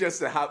 and you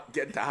just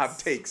get to have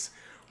takes.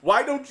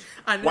 Why don't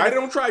And then why if-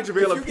 don't try if JaVale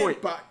you a get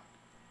point? back-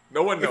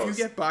 No one If knows.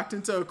 you get backed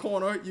into a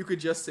corner, you could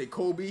just say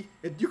Kobe.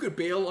 And you could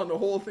bail on the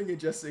whole thing and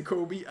just say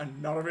Kobe,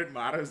 and none of it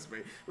matters,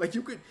 man. Like,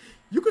 you could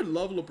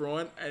love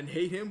LeBron and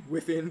hate him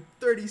within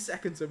 30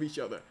 seconds of each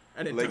other.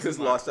 And it Lakers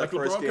doesn't lost matter. that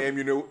Like, first LeBron could-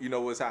 game. You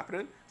know what's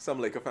happening? Some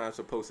Laker fans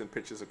were posting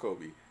pictures of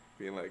Kobe,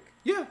 being like,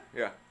 Yeah.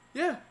 yeah.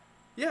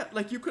 Yeah,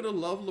 like you could have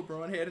loved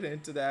LeBron headed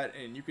into that,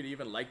 and you could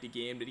even like the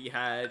game that he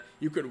had.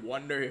 You could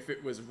wonder if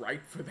it was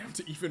right for them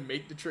to even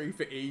make the trade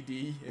for AD,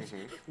 and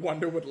Mm-hmm.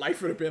 wonder what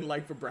life would have been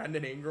like for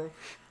Brandon Ingram.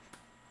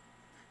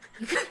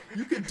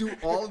 You could do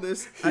all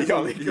this as a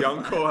Laker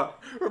young fan. core.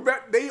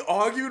 Remember, they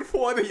argued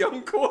for the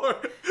young core.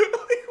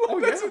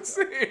 That's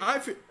insane.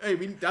 I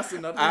mean, that's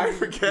another I thing we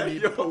forget need you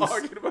to post.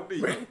 arguing about the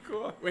young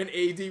core. When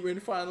AD win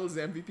Finals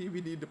MVP,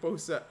 we need to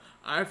post that.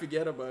 I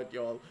forget about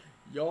y'all.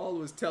 Y'all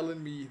was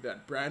telling me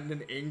that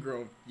Brandon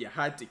Ingram, you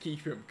had to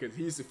keep him because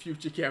he's the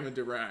future Kevin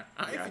Durant.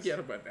 I Yes. forget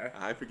about that.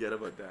 I forget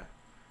about that.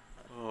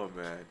 Oh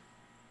man.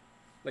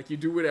 Like, you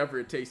do whatever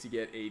it takes to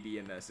get AD,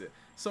 and that's it.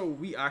 So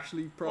we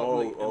actually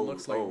probably it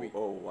looks like we.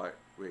 What?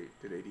 Wait,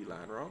 did AD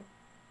land wrong?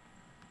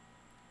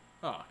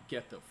 Oh,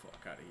 get the fuck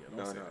out of here! Don't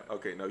No. say that.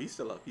 Okay, no, he's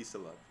still up. He's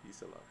still up.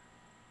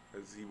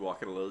 Is he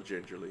walking a little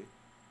gingerly?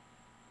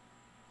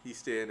 He's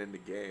staying in the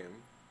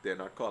game. They're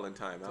not calling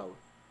timeout.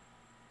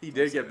 He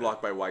did say get that.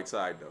 blocked by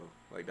Whiteside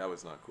though. Like that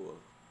was not cool.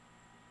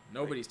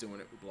 Nobody's doing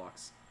it with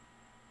blocks.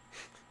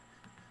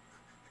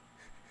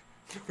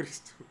 Nobody's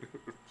doing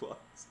it with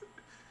blocks.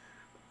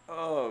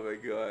 Oh my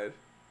god.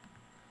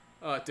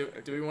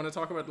 Do we want to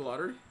talk about the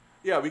lottery?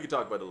 Yeah, we could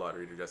talk about the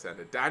lottery that just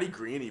ended. Danny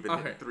Green even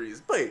Okay. hitting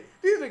threes. Wait,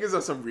 these niggas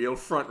are some real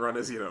front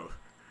runners, you know.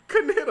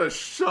 Couldn't hit a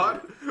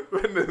shot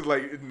when the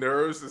like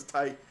nerves is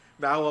tight.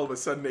 Now all of a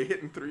sudden they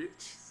hitting threes.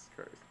 Jesus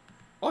Christ.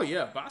 Oh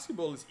yeah,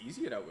 basketball is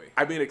easier that way.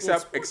 I mean, Well,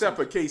 except sports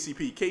for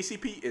KCP.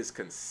 KCP is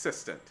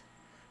consistent.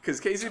 Because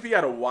KCP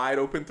had a wide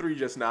open three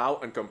just now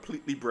and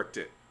completely bricked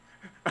it.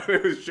 And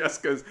it was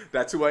just because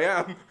that's who I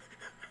am.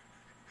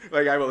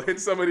 Like, I will hit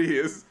somebody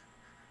his.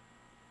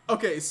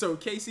 Okay, so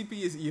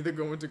KCP is either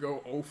going to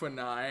go 0 for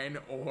 9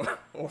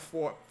 or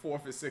 4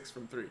 for 6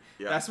 from 3.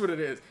 Yeah. That's what it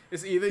is.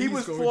 It's either He he's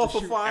was going 4 to for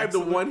shoot 5. The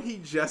excellent- one he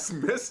just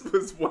missed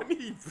was one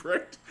he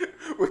bricked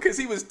because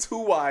he was too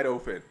wide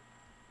open.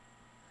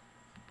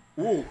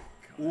 Ooh.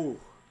 Ooh.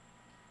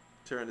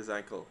 Turned his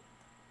ankle.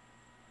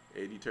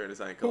 AD turned his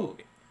ankle. Ooh.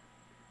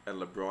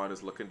 And LeBron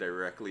is looking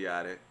directly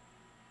at it.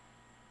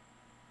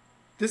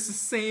 This is the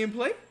same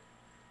play?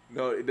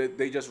 No,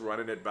 they just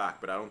running it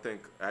back, but I don't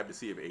think I have to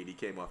see if AD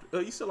came off. Oh,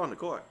 he's still on the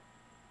court.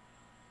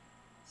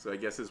 So I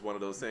guess it's one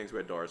of those things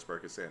where Doris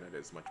Burke is saying it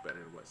is much better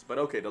than West. But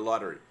okay, the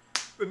lottery.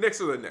 The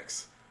Knicks are the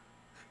Knicks.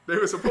 They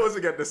were supposed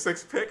to get the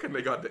 6th pick, and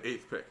they got the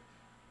 8th pick.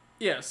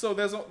 Yeah, so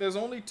there's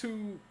only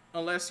two,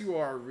 unless you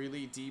are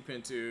really deep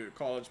into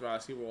college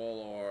basketball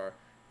or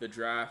the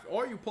draft,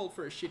 or you pull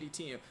for a shitty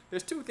team.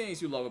 There's two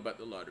things you love about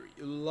the lottery.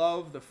 You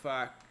love the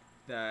fact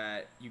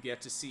that you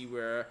get to see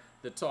where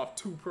the top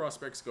 2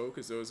 prospects go,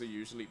 because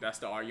that's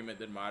the argument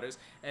that matters.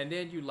 And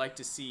then you like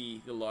to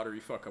see the lottery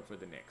fuck up for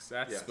the Knicks.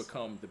 That's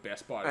become the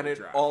best part of the draft.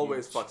 And it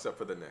always fucks up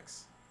for the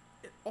Knicks.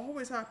 It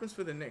always happens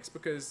for the Knicks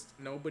because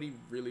nobody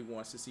really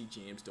wants to see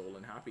James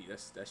Dolan happy.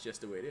 That's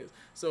just the way it is.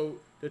 So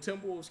the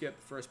Timberwolves get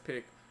the first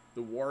pick.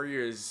 The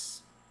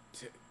Warriors,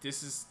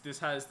 this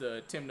has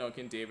the Tim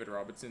Duncan, David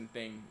Robinson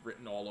thing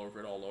written all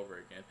over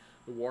it again.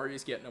 The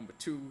Warriors get number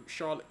 2.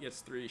 Charlotte gets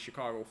 3.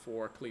 Chicago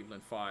 4.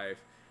 Cleveland 5.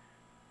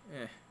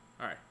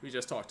 All right, we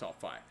just talked top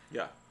 5.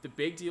 Yeah. The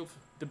big deal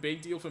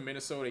for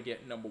Minnesota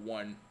getting number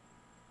 1.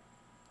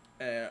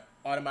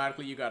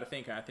 Automatically you got to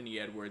think Anthony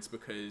Edwards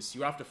because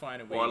you have to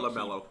find a way. Or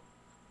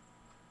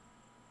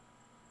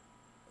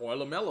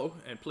LaMelo.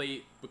 And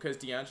play because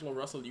D'Angelo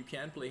Russell, you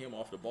can play him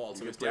off the ball,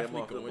 so it's play him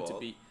definitely off the going to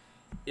ball. be.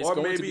 Or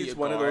maybe it's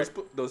one of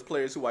those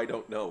players who I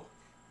don't know.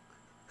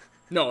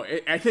 No,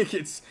 I think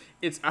it's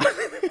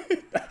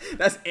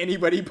that's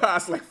anybody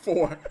past like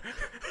 4.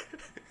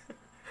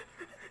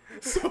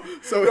 So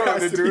no,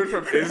 the dude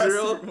from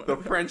Israel, the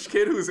French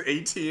kid who's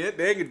 18,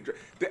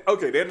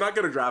 they're not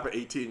gonna drop an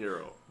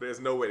 18-year-old. There's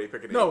no way they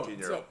pick an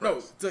 18-year-old.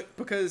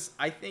 Because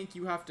I think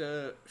you have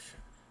to.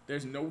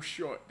 There's no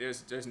sure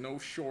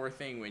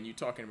thing when you're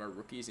talking about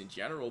rookies in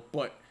general,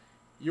 but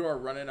you are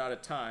running out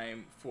of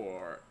time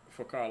for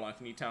Karl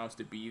Anthony Towns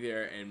to be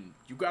there, and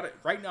you got it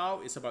right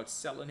now. It's about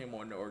selling him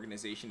on the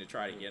organization to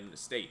try to get him to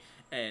stay.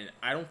 And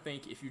I don't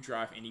think if you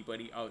draft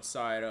anybody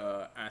outside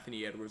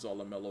Anthony Edwards or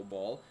LaMelo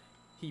Ball,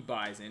 he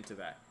buys into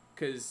that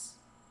because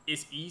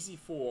it's easy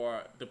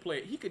for the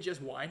player. He could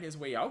just whine his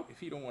way out if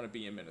he don't want to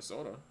be in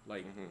Minnesota.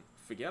 Like,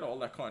 forget all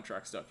that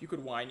contract stuff. You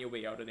could whine your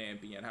way out of there and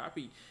be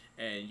unhappy,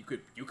 and you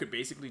could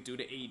basically do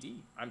the AD.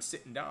 I'm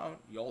sitting down.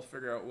 Y'all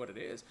figure out what it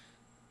is.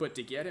 But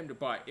to get him to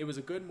buy, it was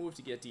a good move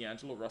to get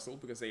D'Angelo Russell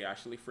because they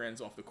actually friends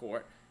off the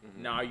court.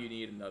 Now you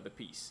need another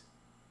piece.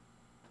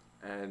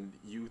 And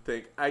you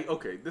think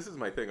this is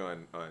my thing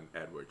on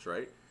Edwards,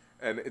 right?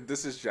 And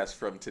this is just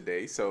from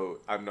today, so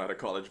I'm not a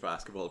college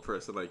basketball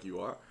person like you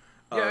are.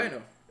 Yeah, I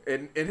know.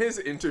 In his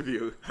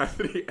interview,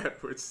 Anthony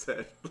Edwards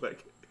said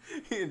like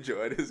he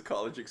enjoyed his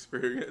college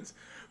experience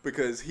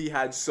because he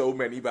had so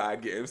many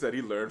bad games that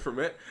he learned from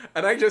it.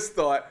 And I just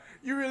thought,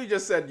 you really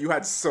just said you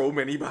had so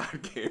many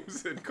bad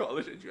games in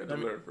college and you had to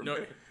learn from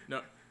it.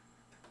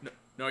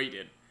 No, you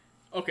didn't.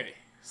 Okay,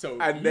 so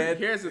then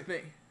here's the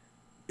thing.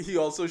 He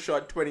also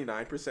shot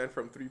 29%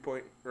 from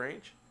 3-point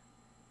range.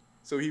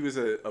 So he was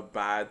a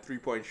bad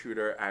 3-point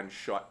shooter and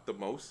shot the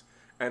most.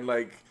 And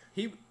like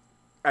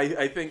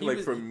I think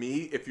for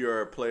me, if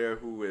you're a player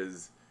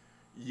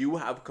you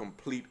have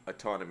complete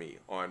autonomy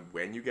on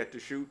when you get to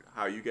shoot,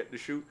 how you get to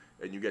shoot,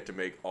 and you get to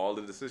make all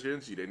the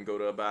decisions. You didn't go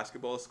to a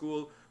basketball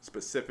school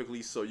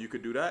specifically so you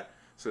could do that.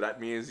 So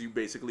that means you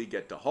basically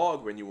get to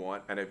hog when you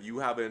want. And if you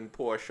having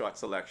poor shot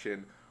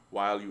selection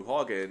while you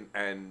hogging,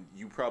 and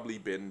you probably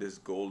been this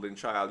golden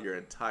child your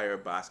entire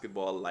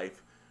basketball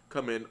life,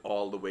 coming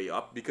all the way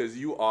up because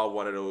you are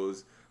one of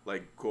those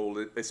like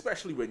golden,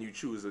 especially when you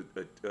choose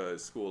a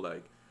school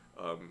like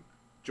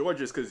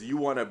Georgia's, because you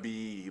want to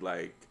be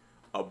like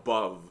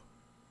above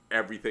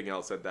everything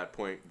else at that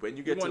point. When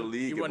you get to the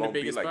league, it won't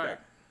be like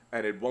that.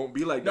 And it won't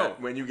be like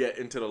that when you get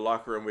into the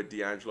locker room with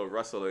D'Angelo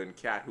Russell and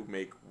Cat, who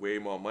make way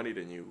more money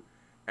than you,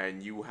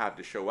 and you have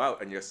to show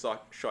out, and your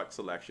shot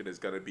selection is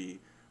going to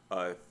be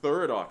a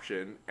third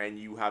option, and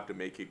you have to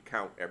make it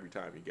count every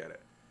time you get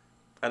it.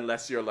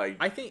 Unless you're like,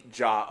 I think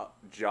Ja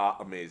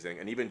amazing,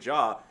 and even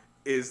Ja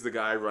is the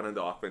guy running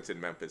the offense in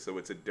Memphis, so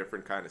it's a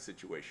different kind of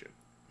situation.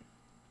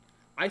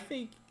 I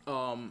think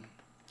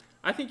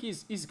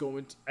he's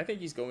going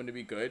to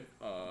be good.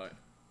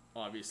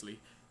 Obviously,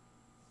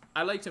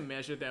 I like to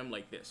measure them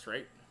like this,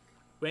 right?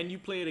 When you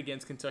played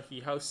against Kentucky,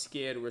 how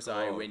scared was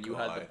I when you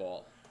had the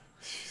ball?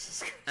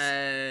 Jesus Christ.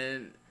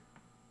 And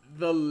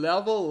the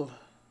level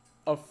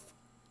of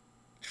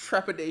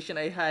trepidation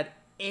I had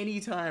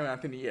anytime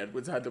Anthony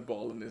Edwards had the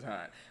ball in his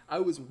hand. I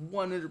was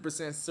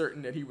 100%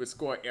 certain that he would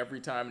score every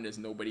time and there's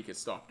nobody could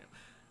stop him.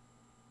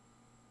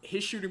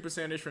 His shooting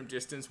percentage from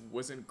distance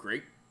wasn't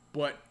great,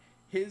 but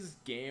his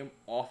game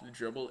off the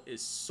dribble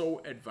is so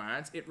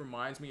advanced. It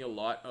reminds me a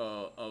lot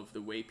of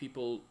the way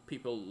people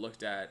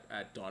looked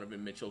at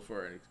Donovan Mitchell,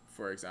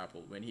 for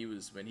example, when he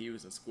was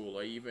in school,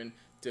 or even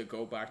to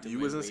go back to. You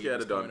wasn't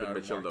scared of Donovan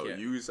Mitchell though.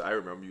 I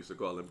remember you used to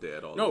call him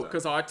dead all the time.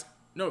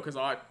 Because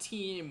our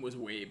team was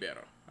way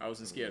better. I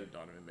wasn't scared of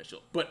Donovan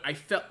Mitchell, but I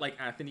felt like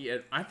Anthony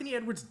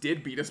Edwards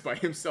did beat us by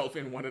himself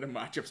in one of the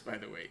matchups. By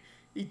the way,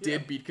 he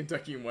did beat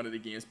Kentucky in one of the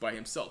games by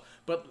himself.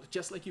 But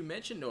just like you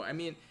mentioned, though, I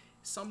mean.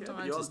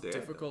 Sometimes it's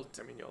difficult.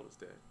 I mean, y'all was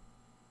dead.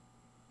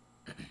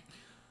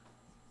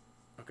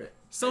 Okay.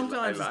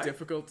 Sometimes it's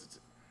difficult.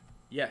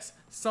 Yes,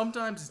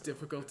 sometimes it's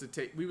difficult to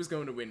take. We was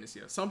going to win this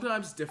year.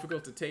 Sometimes it's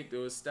difficult to take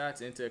those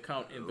stats into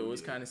account in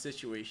those kind of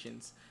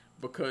situations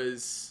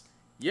because,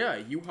 yeah,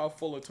 you have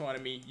full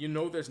autonomy. You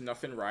know there's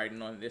nothing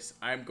riding on this.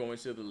 I'm going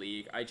to the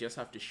league. I just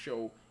have to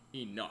show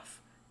enough.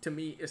 To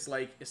me, it's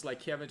like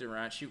Kevin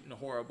Durant shooting a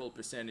horrible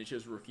percentage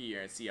his rookie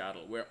year in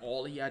Seattle, where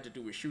all he had to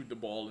do was shoot the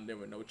ball and there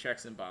were no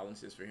checks and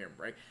balances for him,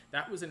 right?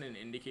 That wasn't an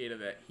indicator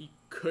that he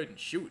couldn't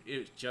shoot.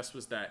 It just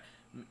was that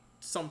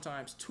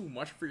sometimes too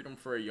much freedom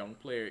for a young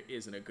player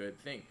isn't a good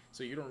thing.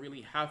 So you don't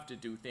really have to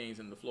do things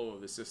in the flow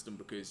of the system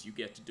because you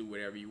get to do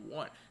whatever you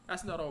want.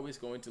 That's not always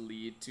going to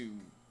lead to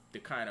the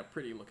kind of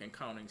pretty looking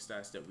counting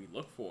stats that we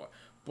look for.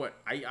 But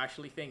I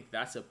actually think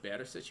that's a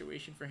better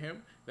situation for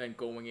him than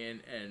going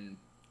in and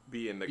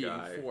being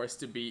forced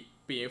to be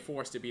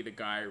the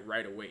guy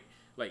right away.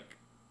 Like,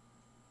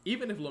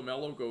 even if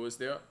LaMelo goes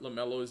there,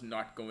 LaMelo is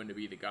not going to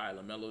be the guy.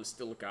 LaMelo is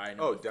still a guy.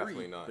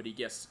 Definitely not. But he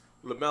gets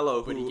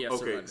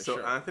LaMelo,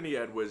 show. Anthony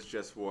Edwards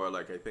just wore,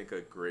 like, I think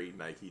a gray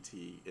Nike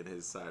tee in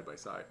his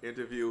side-by-side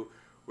interview,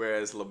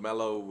 whereas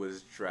LaMelo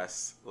was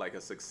dressed like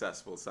a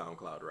successful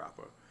SoundCloud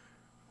rapper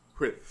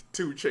with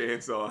 2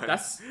 chains on.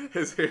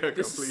 His hair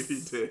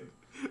completely did.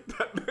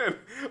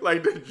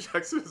 Like, the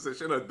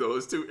juxtaposition of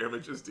those 2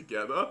 images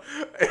together,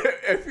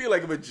 I feel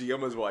like if a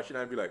GM was watching,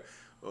 I'd be like,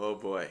 oh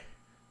boy,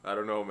 I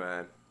don't know,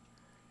 man.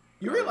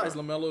 You realize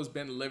LaMelo's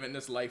been living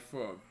this life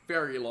for a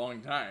very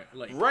long time,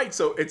 like, right?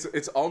 So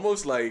it's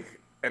almost like,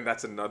 and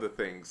that's another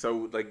thing.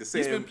 So, like, the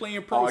same he's been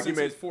playing pro argument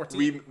since he was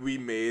 14. we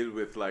made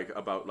with, like,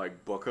 about,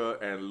 like, Booker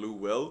and Lou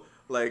Will.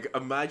 Like,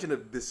 imagine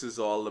if this is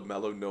all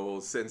LaMelo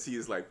knows since he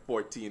is, like,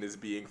 14, is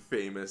being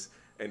famous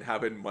and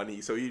having money.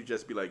 So he'd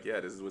just be like,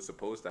 yeah, this is what's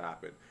supposed to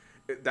happen.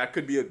 That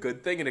could be a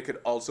good thing, and it could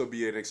also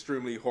be an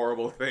extremely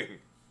horrible thing.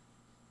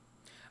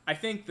 I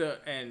think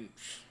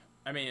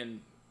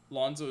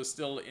Lonzo is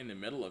still in the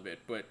middle of it,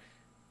 but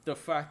the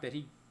fact that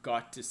he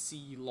got to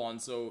see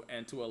Lonzo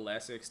and to a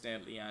lesser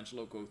extent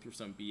LiAngelo go through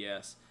some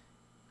BS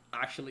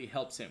actually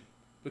helps him,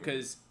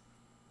 because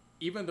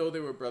even though they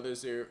were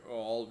brothers, they're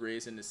all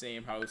raised in the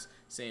same house,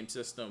 same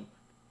system,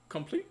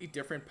 completely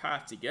different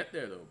path to get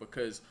there though,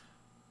 because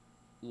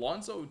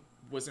Lonzo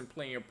wasn't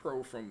playing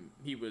pro from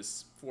he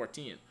was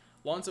 14.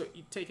 Lonzo,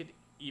 you take it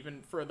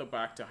even further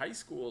back to high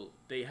school,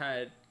 they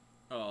had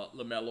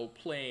LaMelo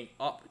playing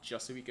up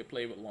just so he could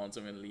play with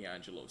Lonzo and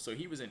LiAngelo. So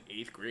he was in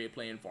 8th grade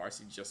playing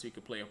varsity just so he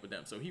could play up with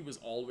them. So he was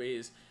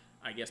always,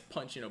 I guess,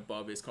 punching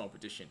above his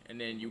competition.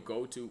 And then you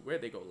go to,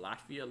 where'd they go?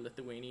 Latvia,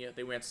 Lithuania?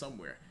 They went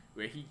somewhere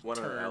where he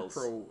turned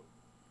pro.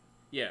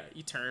 Yeah,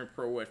 he turned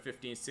pro at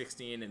 15,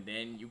 16, and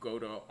then you go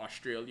to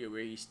Australia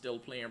where he's still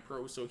playing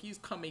pro. So he's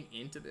coming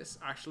into this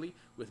actually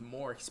with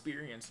more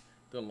experience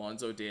than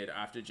Lonzo did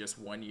after just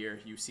 1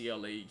 year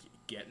UCLA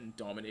getting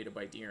dominated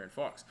by De'Aaron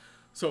Fox.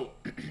 So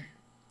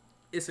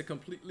it's a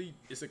completely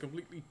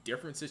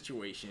different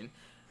situation.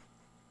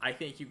 I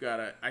think you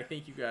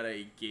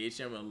gotta gauge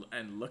them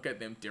and look at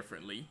them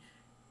differently.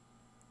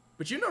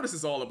 But you know this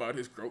is all about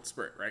his growth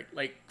spurt, right?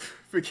 Like,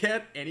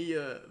 forget any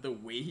of the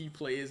way he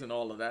plays and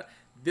all of that.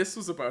 This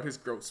was about his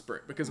growth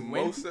spurt, because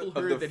when most people of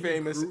heard the that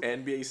famous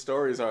NBA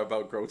stories are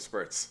about growth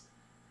spurts.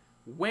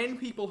 When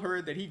people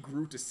heard that he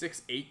grew to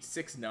 6'8",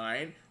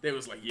 6'9", they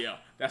was like, yeah,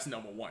 that's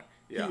number one.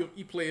 Yeah.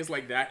 He plays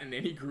like that, and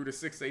then he grew to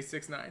 6'8",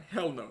 6'9".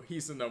 Hell no,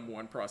 he's the number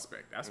one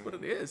prospect. That's what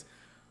it is.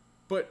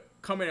 But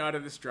coming out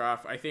of this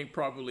draft, I think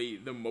probably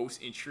the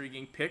most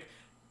intriguing pick,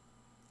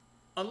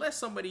 unless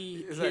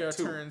somebody here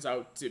turns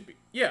out to be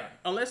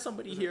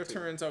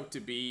turns out to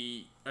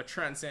be a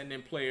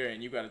transcendent player,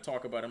 and you got to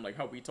talk about him like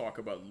how we talk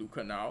about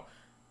Luka now.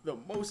 The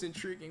most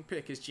intriguing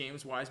pick is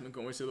James Wiseman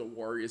going to the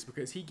Warriors,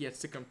 because he gets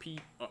to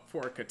compete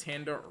for a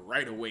contender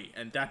right away,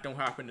 and that don't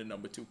happen to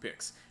number 2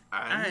 picks.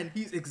 And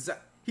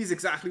he's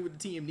exactly what the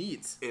team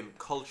needs. In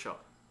culture,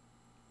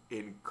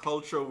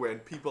 when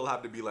people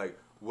have to be like,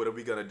 what are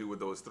we gonna do with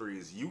those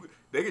threes?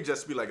 They could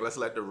just be like, let's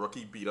let the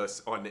rookie beat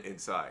us on the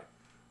inside.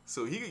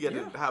 So he could get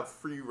to have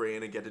free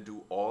reign and get to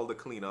do all the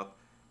cleanup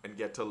and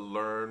get to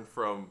learn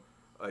from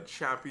a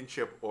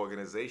championship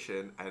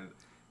organization. And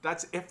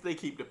that's if they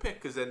keep the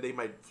pick, because then they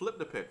might flip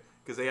the pick,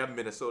 because they have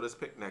Minnesota's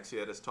pick next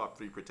year that's top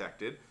 3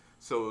 protected.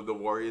 So the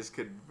Warriors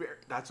could.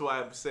 That's why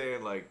I'm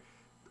saying, like,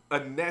 a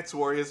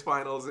Nets-Warriors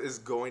finals is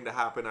going to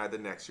happen either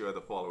next year or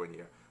the following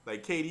year.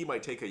 Like, KD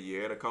might take a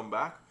year to come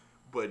back,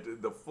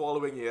 but the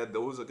following year,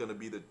 those are going to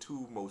be the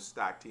 2 most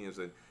stacked teams.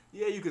 And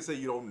yeah, you could say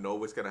you don't know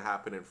what's going to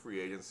happen in free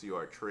agency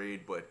or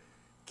trade, but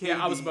KD,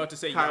 I was about to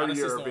say Kyrie Giannis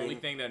is Irving, the only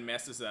thing that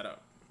messes that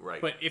up.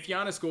 Right. But if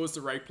Giannis goes to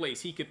the right place,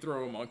 he could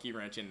throw a monkey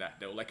wrench in that,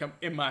 though. Like,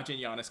 imagine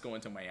Giannis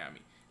going to Miami.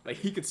 Like,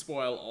 he could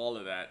spoil all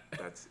of that.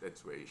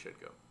 That's where he should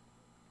go.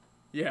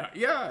 Yeah.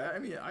 I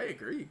mean, I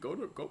agree. Go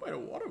by the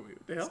water.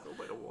 What the hell? Just go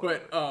by the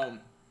water. But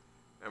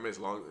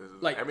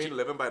I mean,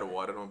 living by the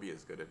water don't be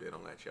as good if they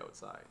don't let you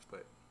outside.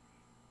 But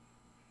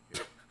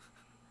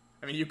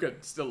I mean, you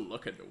could still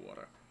look at the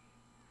water.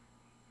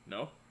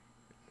 No.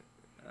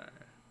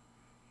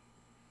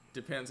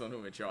 depends on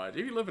who in charge.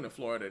 If you live in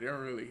Florida, they don't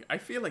really. I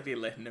feel like they're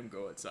letting them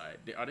go outside.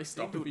 Are they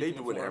stopping They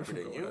people do in Florida from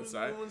everything. going You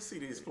outside? won't see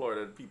these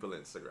Florida people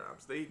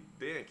Instagrams. They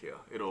ain't care.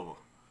 It over.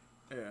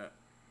 Yeah,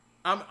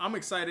 I'm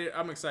excited.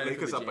 I'm excited.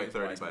 Lakers for the up by James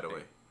 30, Wiseman by the way.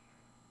 thing.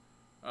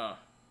 Oh,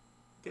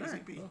 KCP.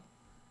 alright, well.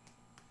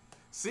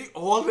 See,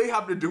 all they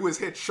have to do is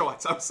hit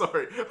shots. I'm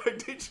sorry.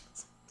 Like they just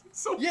it's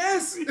so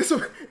yes, easy. it's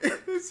so,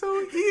 It's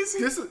so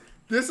easy.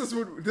 This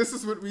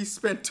is what we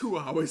spent 2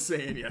 hours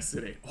saying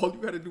yesterday. All you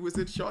got to do is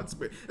hit shots,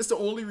 but it's the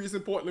only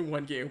reason Portland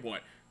won game 1.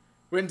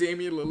 When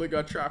Damian Lillard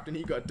got trapped and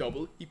he got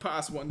doubled, he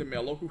passed one to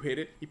Melo, who hit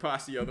it. He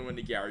passed the other one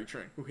to Gary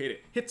Trent, who hit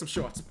it. Hit some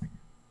shots, man.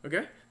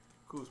 Okay.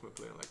 Kuzma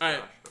playing like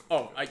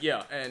trash.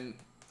 Yeah, and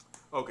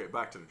Okay,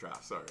 back to the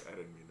draft. Sorry, I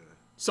didn't mean to.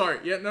 sorry,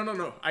 yeah,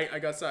 no. I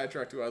got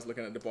sidetracked too. I was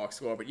looking at the box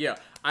score, but yeah,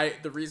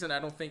 the reason I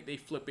don't think they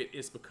flip it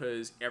is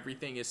because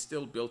everything is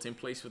still built in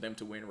place for them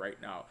to win right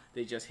now.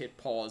 They just hit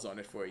pause on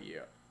it for a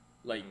year.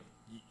 Like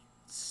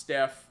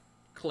Steph,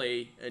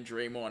 Clay, and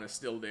Draymond are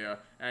still there,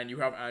 and you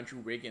have Andrew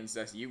Wiggins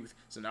that's youth.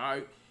 So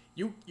now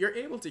you're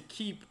able to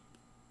keep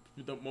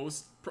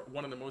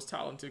one of the most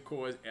talented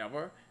cores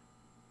ever,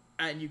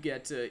 and you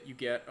get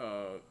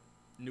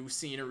new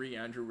scenery.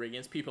 Andrew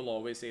Wiggins, people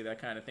always say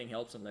that kind of thing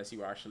helps unless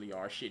you actually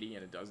are shitty,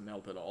 and it doesn't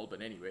help at all.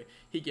 But anyway,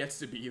 he gets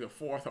to be the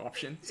 4th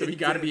option, so he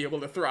got to be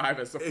able to thrive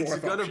as the 4th option. It's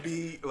gonna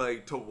be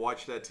like to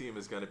watch that team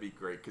is gonna be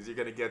great because you're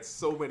gonna get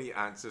so many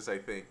answers. I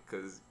think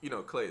because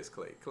Clay is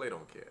Clay. Clay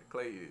don't care.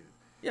 Clay,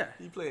 Yeah,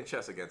 he playing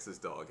chess against his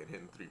dog and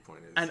hitting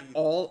 3-pointers. and He-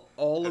 all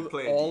and of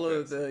playing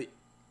defense.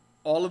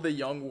 all of the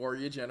young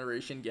Warrior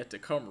generation get to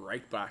come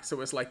right back.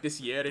 So it's like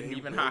this year didn't They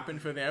even will. happen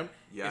for them.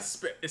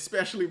 Yes.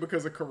 Especially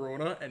because of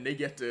Corona, and they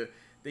get to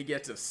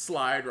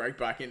slide right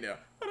back in there.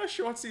 But a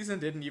short season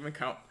didn't even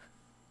count.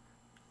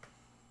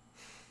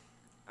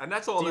 and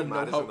that's all Do you that know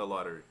matters how- in the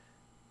lottery.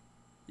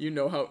 You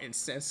know how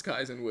incensed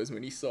Kaizen was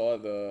when he saw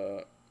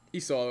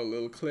a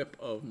little clip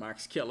of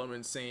Max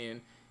Kellerman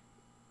saying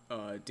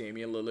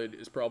Damian Lillard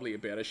is probably a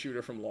better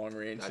shooter from long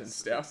range than It's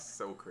Steph.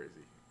 so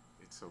crazy.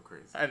 It's so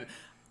crazy.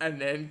 And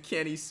then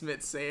Kenny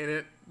Smith saying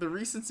it. The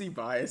recency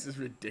bias is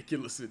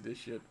ridiculous with this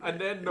shit. And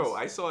man. then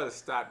I saw a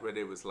stat where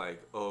it was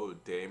like, oh,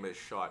 Dame has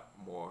shot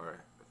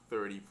more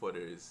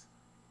 30-footers.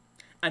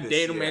 And this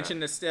they don't year. mention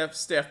that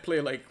Steph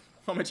played like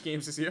how much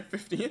games this year?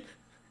 15?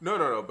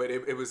 No, but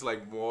it was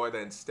like more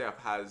than Steph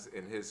has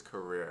in his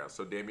career.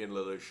 So Damian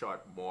Lillard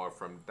shot more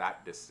from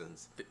that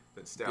distance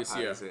than Steph This had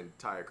year. his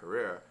entire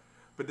career.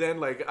 But then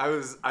like I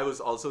was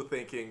also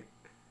thinking,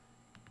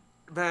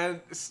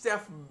 man,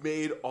 Steph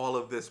made all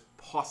of this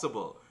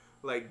possible.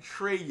 Like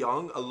Trae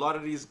Young, a lot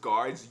of these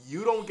guards,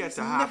 you don't get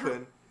to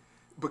happen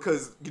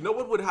because you know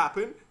what would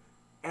happen?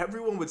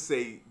 Everyone would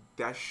say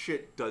that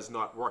shit does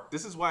not work.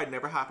 This is why it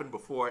never happened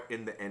before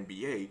in the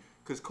NBA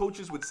because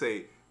coaches would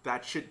say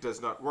that shit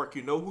does not work.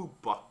 You know who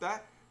bucked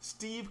that?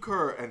 Steve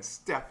Kerr and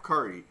Steph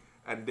Curry.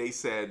 And they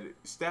said,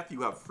 Steph,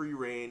 you have free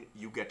reign.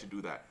 You get to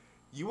do that.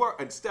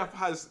 And Steph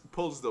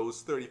pulls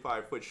those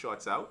 35-foot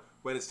shots out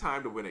when it's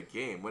time to win a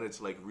game. When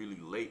it's like really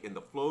late in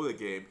the flow of the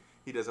game,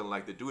 he doesn't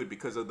like to do it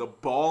because of the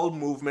ball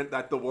movement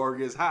that the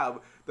Warriors have,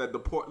 that the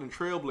Portland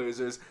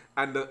Trailblazers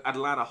and the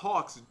Atlanta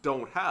Hawks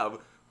don't have.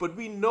 But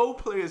we know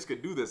players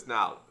could do this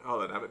now.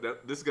 Hold on,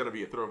 this is going to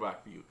be a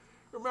throwback for you.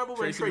 Remember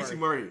when Tracy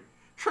Murray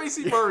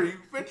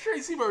when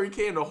Tracy Murray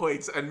came to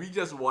Hoyts and we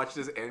just watched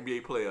this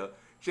NBA player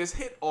just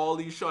hit all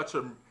these shots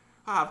from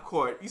half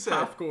court. You said,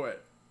 Half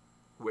court.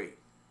 wait,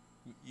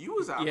 you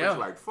was average Yeah.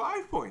 like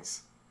 5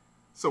 points.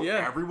 So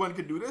Yeah. everyone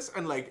could do this?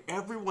 And like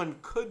everyone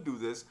could do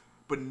this,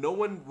 but no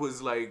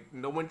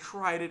one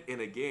tried it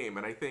in a game.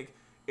 And I think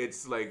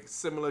it's like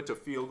similar to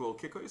field goal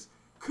kickers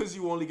because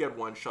you only get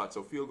one shot.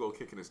 So field goal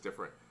kicking is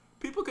different.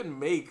 People can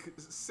make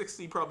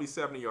 60, probably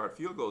 70-yard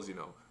field goals,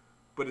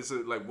 But it's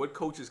like, what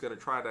coach is going to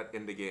try that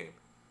in the game?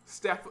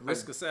 Steph.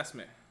 Risk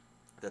assessment.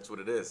 That's what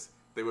it is.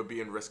 They were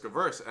being risk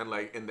averse. And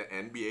like in the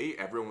NBA,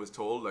 everyone was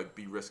told, like,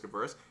 be risk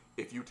averse.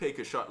 If you take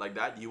a shot like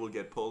that, you will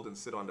get pulled and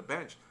sit on the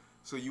bench.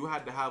 So you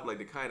had to have like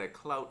the kind of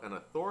clout and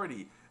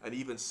authority. And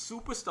even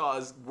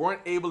superstars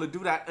weren't able to do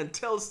that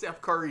until Steph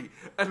Curry.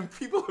 And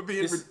people are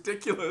being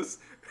ridiculous.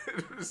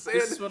 saying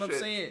This is what I'm shit.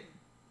 saying.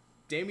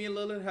 Damian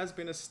Lillard has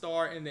been a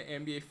star in the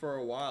NBA for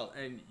a while,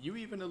 and you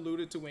even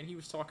alluded to when he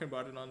was talking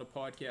about it on the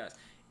podcast.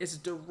 It's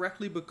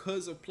directly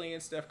because of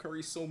playing Steph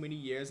Curry so many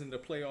years in the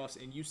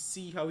playoffs, and you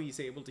see how he's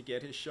able to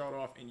get his shot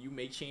off, and you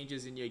make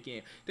changes in your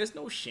game. There's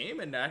no shame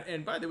in that.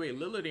 And by the way,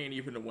 Lillard ain't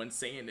even the one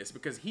saying this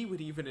because he would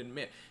even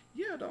admit,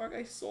 yeah, dog,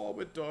 I saw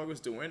what dog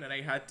was doing, and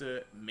I had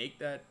to make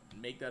that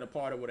a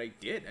part of what I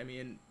did. I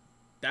mean,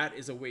 that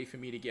is a way for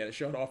me to get a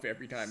shot off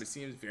every time. It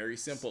seems very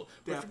simple.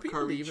 But for Steph people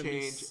to Curry even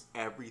changed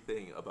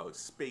everything about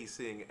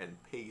spacing and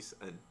pace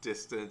and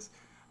distance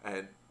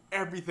and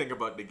everything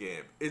about the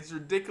game. It's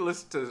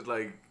ridiculous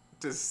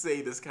to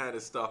say this kind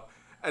of stuff.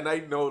 And I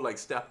know like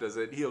Steph does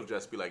it. He'll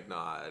just be like,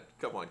 nah,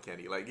 come on,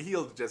 Kenny. Like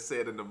he'll just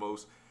say it in the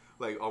most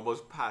like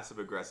almost passive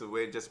aggressive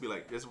way and just be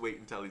like, just wait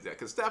until he's there.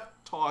 Because Steph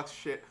talks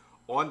shit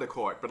on the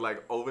court, but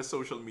like over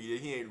social media,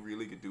 he ain't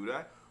really could do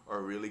that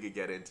or really could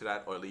get into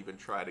that or even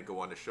try to go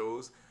on the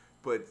shows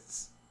But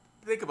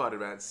think about it,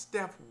 man.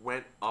 Steph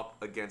went up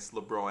against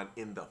LeBron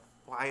in the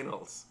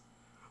finals.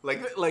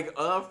 Like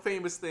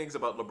famous things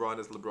about LeBron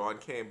is LeBron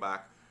came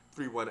back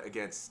 3-1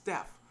 against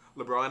Steph.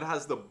 LeBron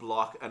has the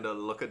block and the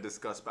look of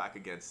disgust back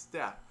against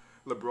Steph.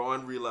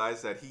 LeBron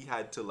realized that he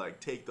had to like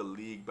take the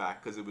league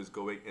back because it was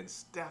going in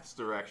Steph's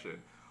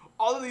direction.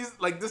 All of these,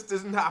 like, this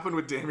doesn't happen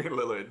with Damian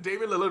Lillard.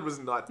 Damian Lillard was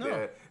not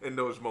there in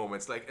those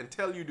moments. Like,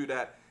 until you do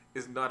that,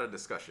 is not a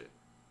discussion.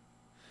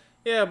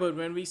 Yeah, but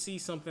when we see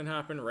something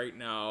happen right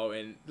now,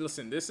 and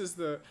listen, this is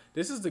the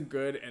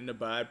good and the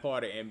bad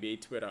part of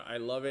NBA Twitter. I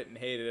love it and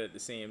hate it at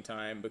the same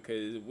time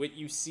because what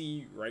you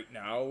see right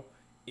now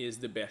is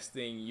the best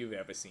thing you've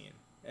ever seen,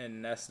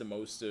 and that's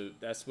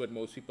what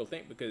most people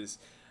think because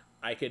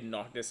I could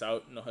knock this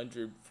out in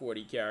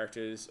 140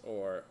 characters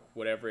or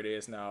whatever it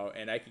is now,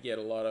 and I could get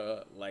a lot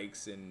of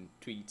likes and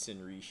tweets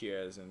and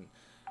reshares and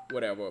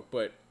whatever,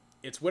 but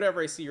it's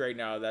whatever I see right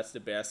now, that's the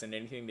best, and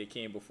anything that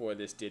came before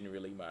this didn't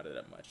really matter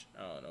that much.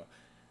 I don't know.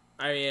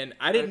 I mean,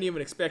 I didn't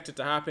even expect it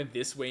to happen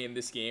this way in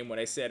this game when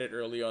I said it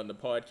earlier on the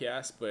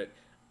podcast, but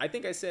I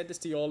think I said this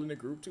to y'all in the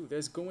group too.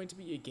 There's going to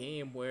be a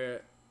game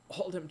where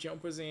all them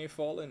jumpers ain't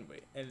falling,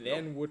 and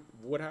then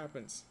what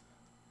happens?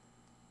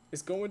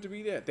 It's going to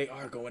be there. They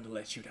are going to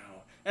let you down.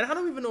 And I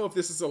don't even know if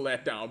this is a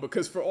letdown,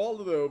 because for all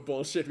of the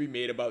bullshit we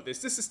made about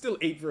this is still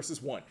 8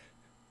 versus 1.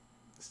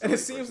 And it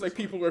seems like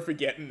people were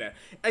forgetting that.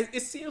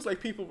 It seems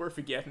like people were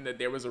forgetting that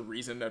there was a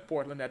reason that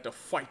Portland had to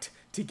fight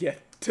to get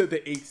to the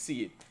 8th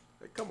seed.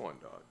 Like, come on,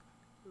 dog.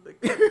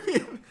 Like,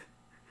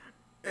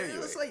 Anyway,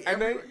 it's like,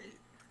 and then,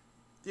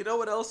 you know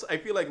what else? I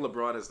feel like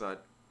LeBron is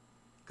not,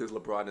 because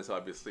LeBron is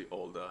obviously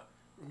older.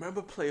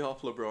 Remember playoff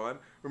LeBron?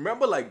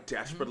 Remember, like,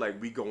 desperate,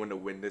 like, we going to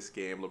win this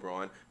game,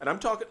 LeBron? And I'm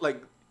talking,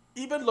 like,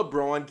 even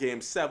LeBron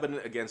game 7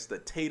 against the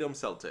Tatum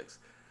Celtics.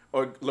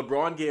 Or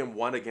LeBron game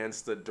 1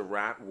 against the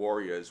Durant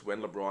Warriors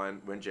when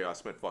J.R.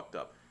 Smith fucked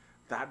up.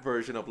 That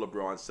version of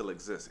LeBron still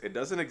exists. It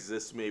doesn't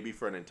exist maybe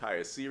for an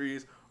entire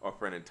series or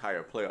for an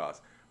entire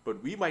playoffs.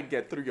 But we might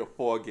get 3 or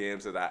 4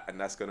 games of that, and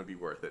that's going to be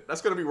worth it.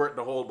 That's going to be worth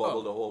the whole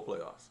bubble, the whole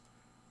playoffs.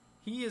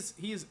 He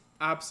is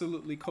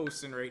absolutely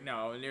coasting right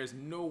now, and there's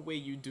no way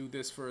you do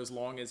this for as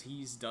long as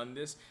he's done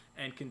this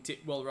and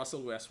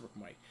Russell Westbrook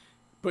might.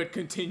 But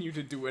continue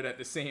to do it at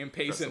the same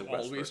pace Russell and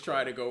always Westbrook,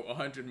 try to go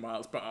 100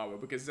 miles per hour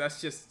because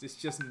it's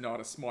just not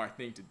a smart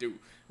thing to do.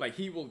 Like,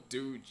 he will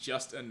do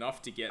just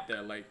enough to get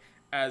there. Like,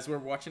 as we're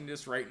watching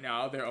this right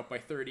now, they're up by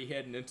 30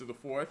 heading into the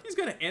 4th. He's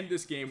going to end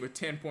this game with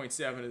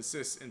 10.7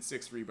 assists and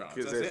 6 rebounds.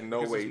 Because there's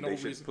no way they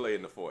should play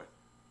in the 4th.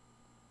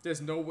 There's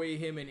no way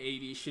him and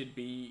AD should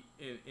be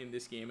in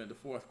this game in the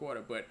 4th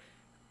quarter. But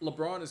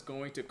LeBron is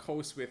going to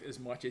coast with as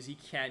much as he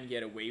can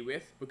get away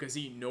with because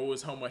he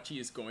knows how much he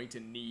is going to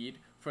need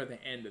for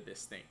the end of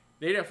this thing.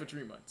 They're there for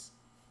 3 months.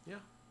 Yeah.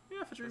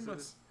 Yeah, for 3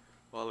 months.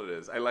 Well, it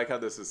is. I like how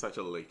this is such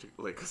a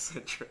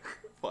Laker-centric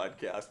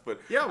podcast,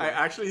 but yeah, I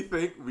actually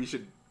think we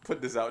should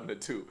put this out into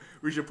 2.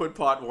 We should put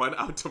part 1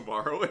 out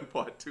tomorrow and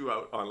part 2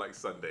 out on, like,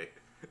 Sunday.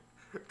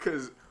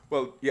 Because,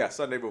 well, yeah,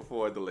 Sunday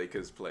before the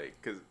Lakers play.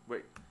 Because,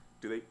 wait,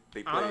 do they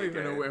play I don't even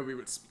again? know where we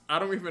would. I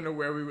don't even know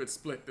where we would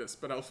split this,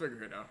 but I'll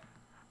figure it out.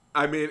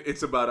 I mean,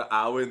 it's about an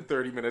hour and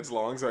 30 minutes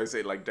long, so I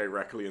say, like,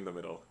 directly in the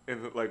middle.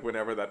 And, like,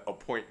 whenever that a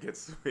point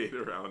gets made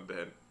around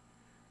then.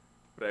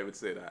 But I would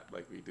say that,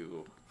 like we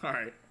do. All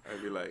right.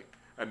 I'd be like,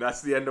 and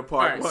that's the end of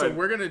part 1. So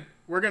we're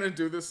gonna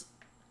do this.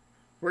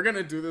 We're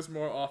gonna do this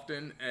more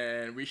often,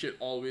 and we should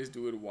always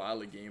do it while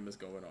the game is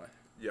going on.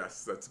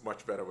 Yes, that's a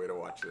much better way to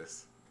watch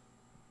this.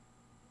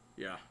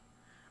 Yeah.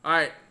 All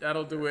right,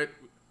 that'll do it.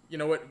 You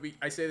know what?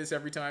 I say this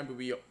every time, but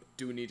we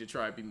do need to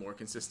try to be more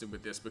consistent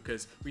with this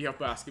because we have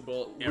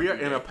basketball every We are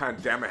in day. a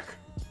pandemic.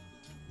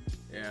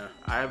 Yeah.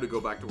 I have to go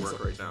back to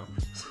work right now.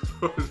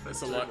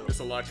 It's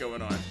a lot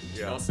going on.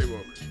 Yeah. I'll stay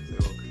woke. Stay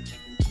woke.